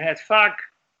 where's your head? Fuck.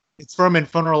 It's from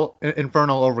Infernal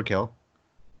Overkill.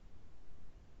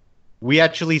 We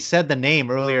actually said the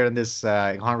name earlier in this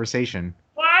conversation.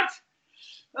 What?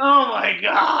 Oh my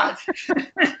god.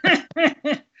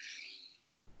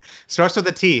 Starts with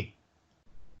a T.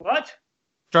 What?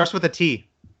 Starts with a T.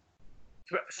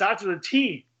 Starts with a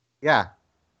T. Yeah.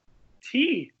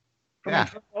 T. From Yeah.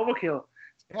 Overkill.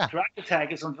 Yeah. Drag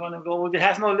Attack is on front of gold. It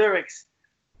has no lyrics.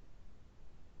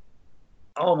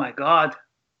 Oh my god.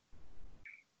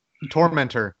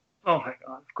 Tormentor. Oh my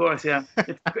god. Of course, yeah.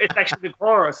 It's actually the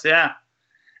chorus, yeah.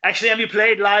 Actually, and we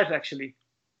played live, actually.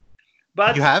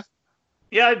 But You have?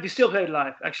 yeah, we still played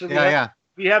live. Actually,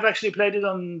 we have actually played it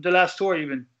on the last tour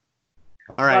even.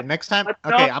 All right, next time.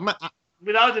 Okay,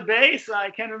 Without the bass,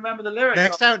 I can't remember the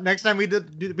lyrics. Next time we do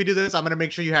this, I'm gonna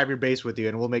make sure you have your bass with you,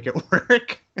 and we'll make it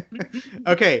work.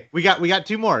 Okay, we got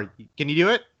two more. Can you do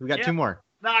it? We got two more.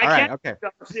 No, I can't. Okay.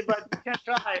 But we can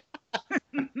try.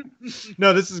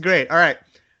 No, this is great. All right.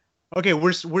 Okay,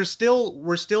 we're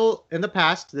still in the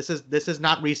past. This is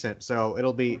not recent, so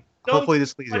it'll be hopefully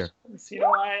this will be easier. You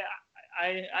know,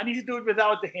 I need to do it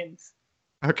without the hints.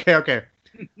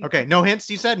 Okay. No hints.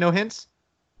 You said no hints.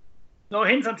 No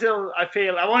hints until I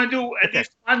fail. I want to do at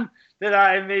least one that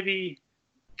I maybe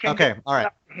can get all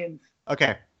right. Hints.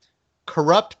 Okay.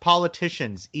 Corrupt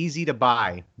politicians, easy to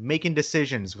buy, making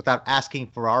decisions without asking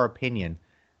for our opinion,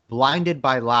 blinded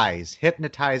by lies,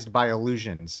 hypnotized by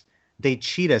illusions. They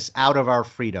cheat us out of our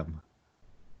freedom.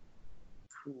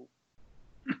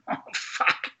 Oh,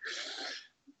 fuck.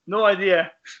 No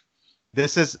idea.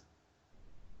 This is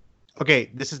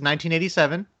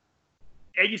 1987.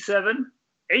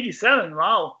 87,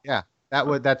 wow. Yeah,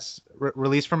 that's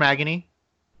released from Agony.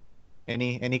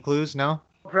 Any clues? No.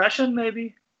 Oppression,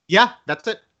 maybe. Yeah, that's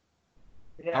it.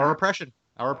 Yeah. Our oppression.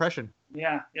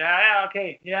 Yeah.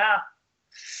 Okay. Yeah.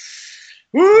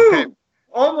 Woo! Okay.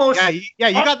 Almost. Yeah.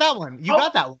 You got that one.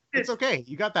 Got that one. It's okay.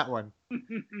 You got that one.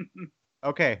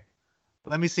 Okay.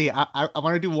 Let me see. I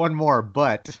want to do one more,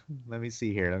 but let me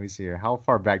see here. How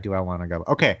far back do I want to go?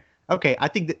 Okay. I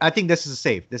think this is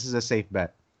safe. This is a safe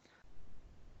bet.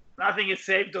 Nothing is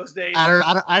safe those days. I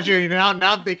don't actually now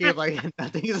I'm thinking like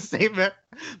nothing is a safe bet.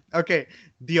 Okay.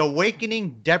 The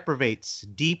awakening deprivates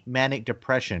deep manic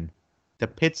depression. The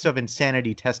pits of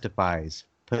insanity testifies.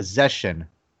 Possession.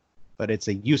 But it's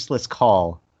a useless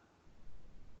call.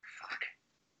 Fuck.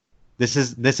 This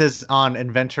is on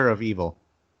Inventor of Evil.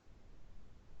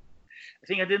 I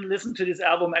think I didn't listen to this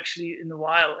album actually in a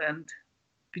while, and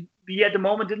we at the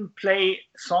moment didn't play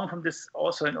a song from this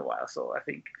also in a while. So I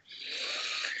think.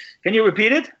 Can you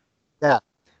repeat it? Yeah.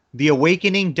 The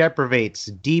awakening deprivates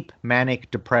deep manic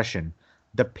depression.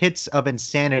 The pits of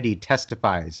insanity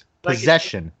testifies.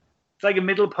 Possession. It's like a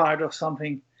middle part of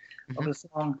something of the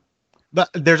song. But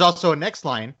there's also a next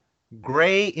line.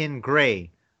 Gray in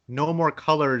gray. No more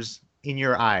colors in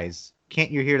your eyes. Can't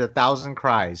you hear the thousand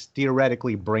cries?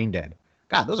 Theoretically brain dead.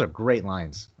 God, those are great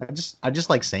lines. I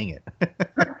just like saying it.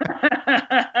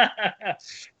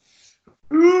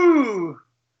 Ooh.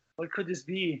 What could this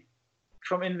be?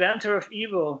 From Inventor of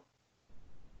Evil.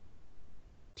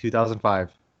 2005.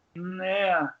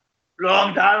 Yeah.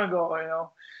 Long time ago, you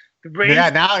know. The brain.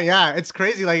 Yeah, it's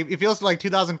crazy. Like it feels like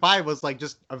 2005 was like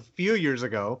just a few years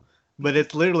ago, but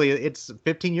it's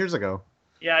 15 years ago.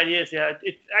 Yeah, it is. Yeah,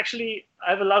 it actually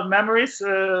I have a lot of memories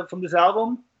from this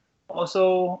album,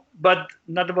 also, but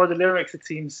not about the lyrics. It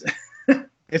seems.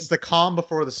 It's the calm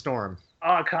before the storm.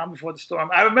 Oh, calm before the storm.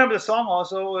 I remember the song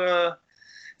also.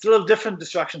 It's a little different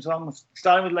Destruction song,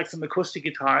 starting with like some acoustic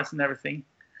guitars and everything.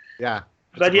 Yeah.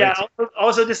 But yeah,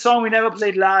 also this song we never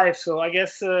played live, so I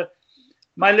guess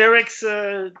my lyrics.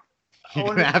 You're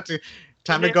gonna have to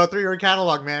to go through your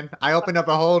catalog, man. I opened up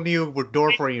a whole new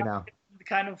door for you now.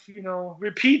 Kind of,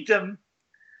 repeat them,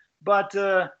 but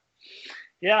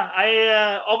yeah,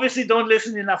 I obviously don't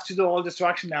listen enough to the All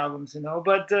Destruction albums,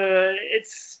 but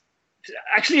it's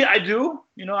Actually, I do.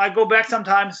 I go back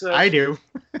sometimes. I do.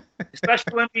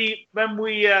 Especially when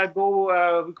we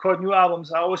go record new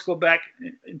albums. I always go back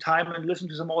in time and listen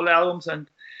to some old albums, and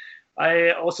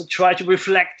I also try to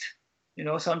reflect,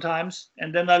 sometimes.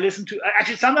 And then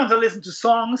sometimes I listen to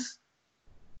songs,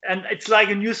 and it's like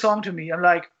a new song to me. I'm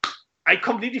like, I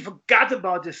completely forgot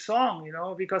about this song,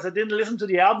 because I didn't listen to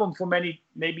the album for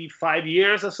maybe 5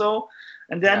 years or so.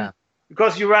 And then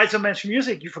because you write so much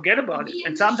music, you forget about it.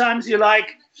 And sometimes you're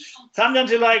like,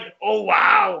 oh,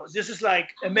 wow, this is like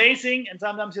amazing. And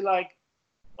sometimes you're like,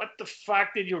 what the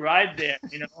fuck did you write there?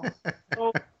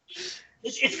 So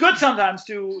it's good sometimes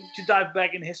to dive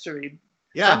back in history.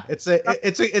 Yeah, it's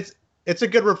a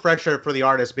good refresher for the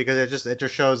artist, because it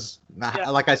just shows,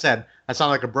 like I said, I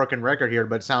sound like a broken record here,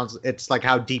 but it's like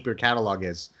how deep your catalog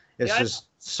is. It's just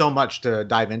so much to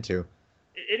dive into.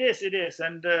 It is.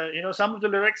 And, some of the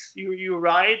lyrics you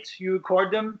write, you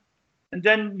record them, and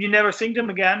then you never sing them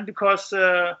again because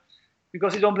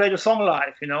you don't play the song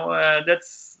live,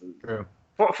 that's true.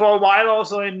 For a while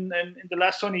also in the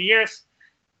last 20 years,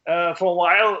 for a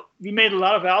while, we made a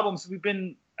lot of albums. We've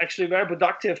been actually very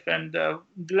productive, and the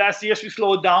last years we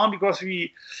slowed down because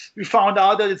we found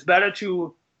out that it's better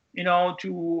to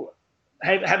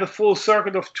have a full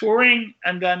circuit of touring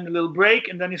and then a little break,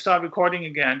 and then you start recording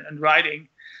again and writing.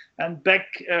 And back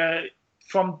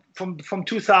from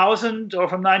 2000 or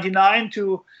from 99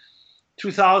 to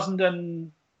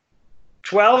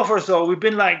 2012 or so, we've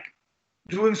been like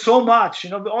doing so much. We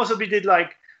did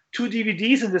like 2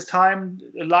 DVDs in this time,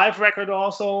 a live record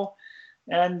also,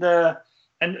 and an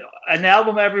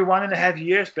album every 1.5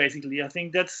 years, basically. I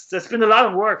think that's been a lot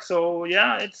of work. So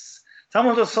yeah, it's some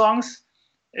of the songs.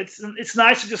 It's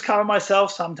nice to discover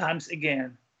myself sometimes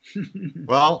again.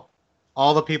 Well,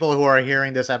 all the people who are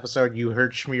hearing this episode, you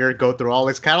heard Schmier go through all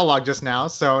his catalog just now,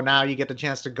 so now you get the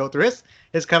chance to go through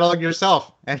his catalog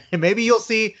yourself, and maybe you'll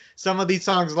see some of these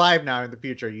songs live now in the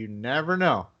future. You never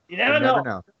know. You never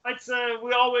know. It's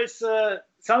we always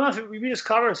sometimes we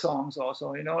rediscover songs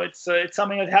also. It's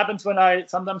something that happens when I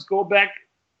sometimes go back.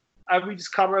 I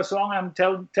rediscover a song and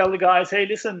tell the guys, hey,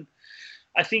 listen,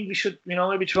 I think we should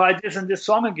maybe try this and this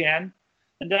song again.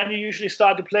 And then you usually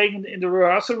start to play in the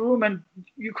rehearsal room, and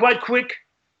you quite quick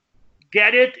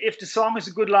get it if the song is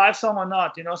a good live song or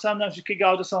not. Sometimes you kick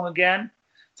out the song again.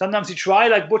 Sometimes you try,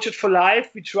 like Butchered for Life.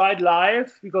 We tried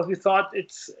live because we thought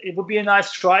it would be a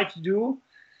nice try to do.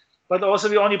 But also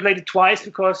we only played it twice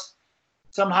because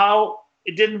somehow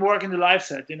it didn't work in the live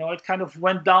set. It kind of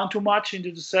went down too much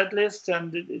into the set list,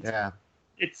 and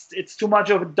it's too much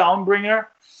of a downbringer,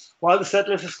 while the set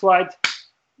list is quite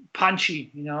punchy,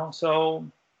 So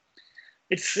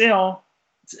it's live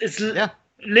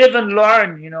and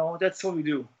learn, that's what we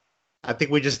do. I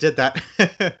think we just did that.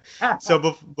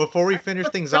 So before we finish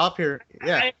things off here,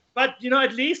 but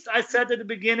at least I said at the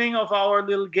beginning of our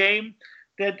little game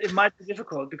that it might be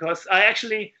difficult, because I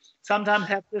actually sometimes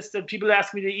have this, that people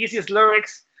ask me the easiest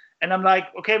lyrics, and I'm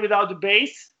like, okay, without the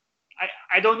bass,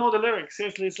 I don't know the lyrics.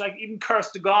 Seriously, it's like even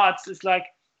Curse the Gods. It's like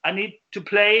I need to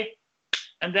play,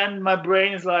 and then my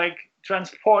brain is like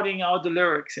transporting out the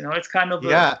lyrics. It's kind of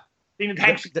a thing that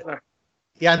hangs together.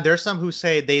 Yeah, and there's some who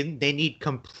say they need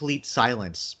complete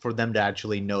silence for them to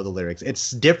actually know the lyrics.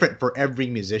 It's different for every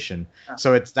musician. Yeah.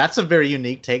 So that's a very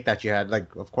unique take that you had.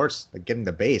 Like, of course, like getting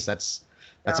the bass, that's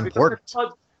important.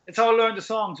 It's how I learn the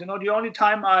songs. The only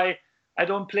time I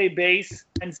don't play bass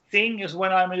and sing is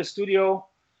when I'm in the studio.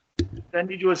 Then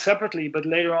we do it separately. But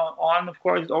later on, of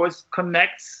course, it always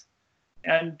connects.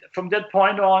 And from that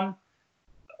point on,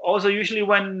 also usually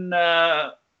when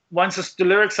once the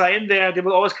lyrics are in there, they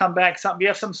will always come back. We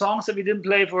have some songs that we didn't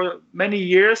play for many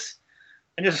years,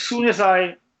 and as soon as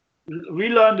I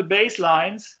relearn the bass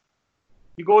lines,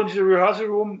 you go into the rehearsal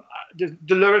room, the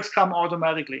lyrics come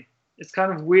automatically. It's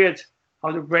kind of weird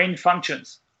how the brain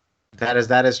functions. That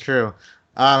is true.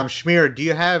 Schmier, do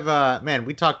you have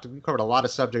we covered a lot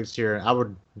of subjects here. I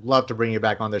would love to bring you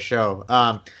back on the show.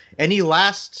 Any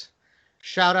last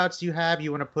shout outs you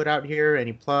want to put out here?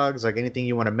 Any plugs, like anything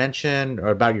you want to mention, or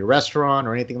about your restaurant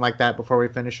or anything like that before we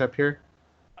finish up here?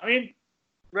 I mean,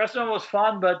 restaurant was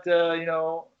fun, but I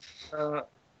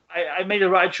made the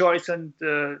right choice and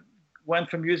went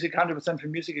for music, 100% for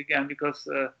music again, because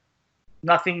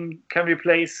nothing can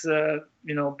replace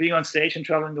being on stage and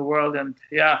traveling the world. And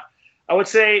I would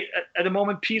say at the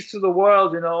moment, peace to the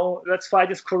world. Let's fight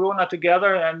this corona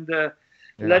together, and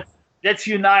let's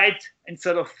unite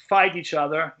instead of fight each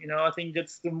other. I think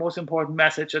that's the most important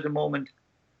message at the moment.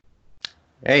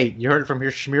 Hey, you heard it from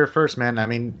here, Schmier first, man. I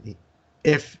mean,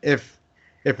 if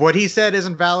what he said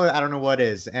isn't valid, I don't know what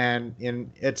is. And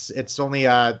it's only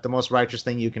the most righteous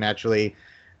thing you can actually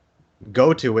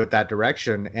go to with that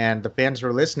direction. And the fans who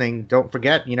are listening, don't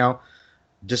forget,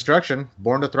 Destruction,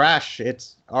 Born to Thrash.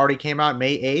 It's already came out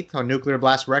May 8th on Nuclear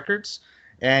Blast Records.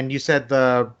 And you said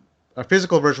a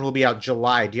physical version will be out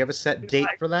July. Do you have a set date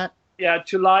for that? Yeah,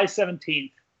 July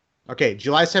 17th. Okay,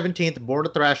 July 17th, Born to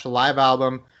Thrash, the live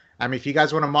album. I mean, if you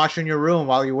guys want to mosh in your room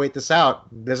while you wait this out,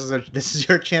 this is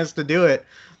your chance to do it.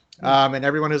 And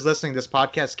everyone who's listening, this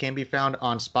podcast can be found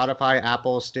on Spotify,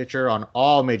 Apple, Stitcher, on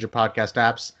all major podcast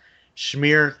apps.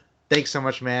 Schmier, thanks so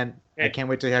much, man. Okay. I can't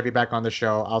wait to have you back on the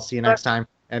show. I'll see you next time.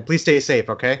 And please stay safe,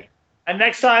 okay? And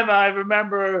next time, I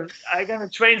remember I'm going to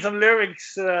train some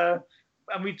lyrics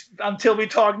until we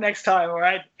talk next time, all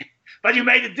right? But you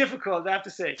made it difficult, I have to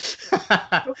say.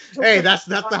 Hey, that's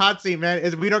the hot seat,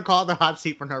 man. We don't call it the hot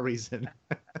seat for no reason.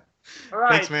 All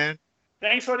right. Thanks, man.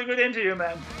 Thanks for the good interview,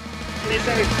 man. Stay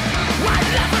safe. One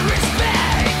love and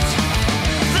respect,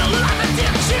 the love and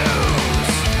dear choose.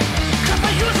 Cause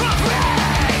my youth were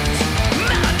wrecked.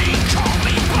 Melody called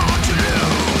me born to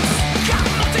lose. Got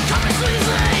nothing coming so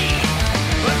easy.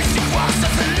 Music was the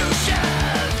solution.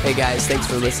 Hey guys, thanks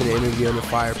for listening to Interview Under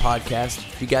Fire podcast.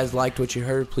 If you guys liked what you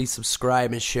heard, please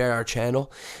subscribe and share our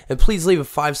channel. And please leave a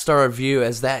 5-star review,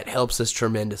 as that helps us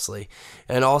tremendously.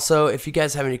 And also, if you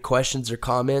guys have any questions or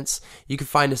comments, you can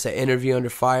find us at Interview Under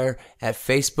Fire at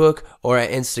Facebook or at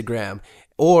Instagram.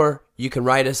 Or you can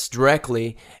write us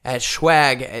directly at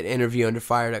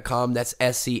schwag@interviewunderfire.com. That's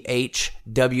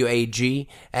SCHWAG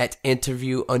at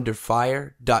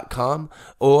interviewunderfire.com.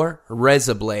 Or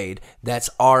Rezablade. That's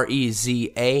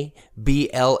REZABLADE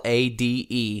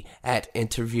at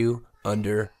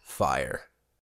interviewunderfire.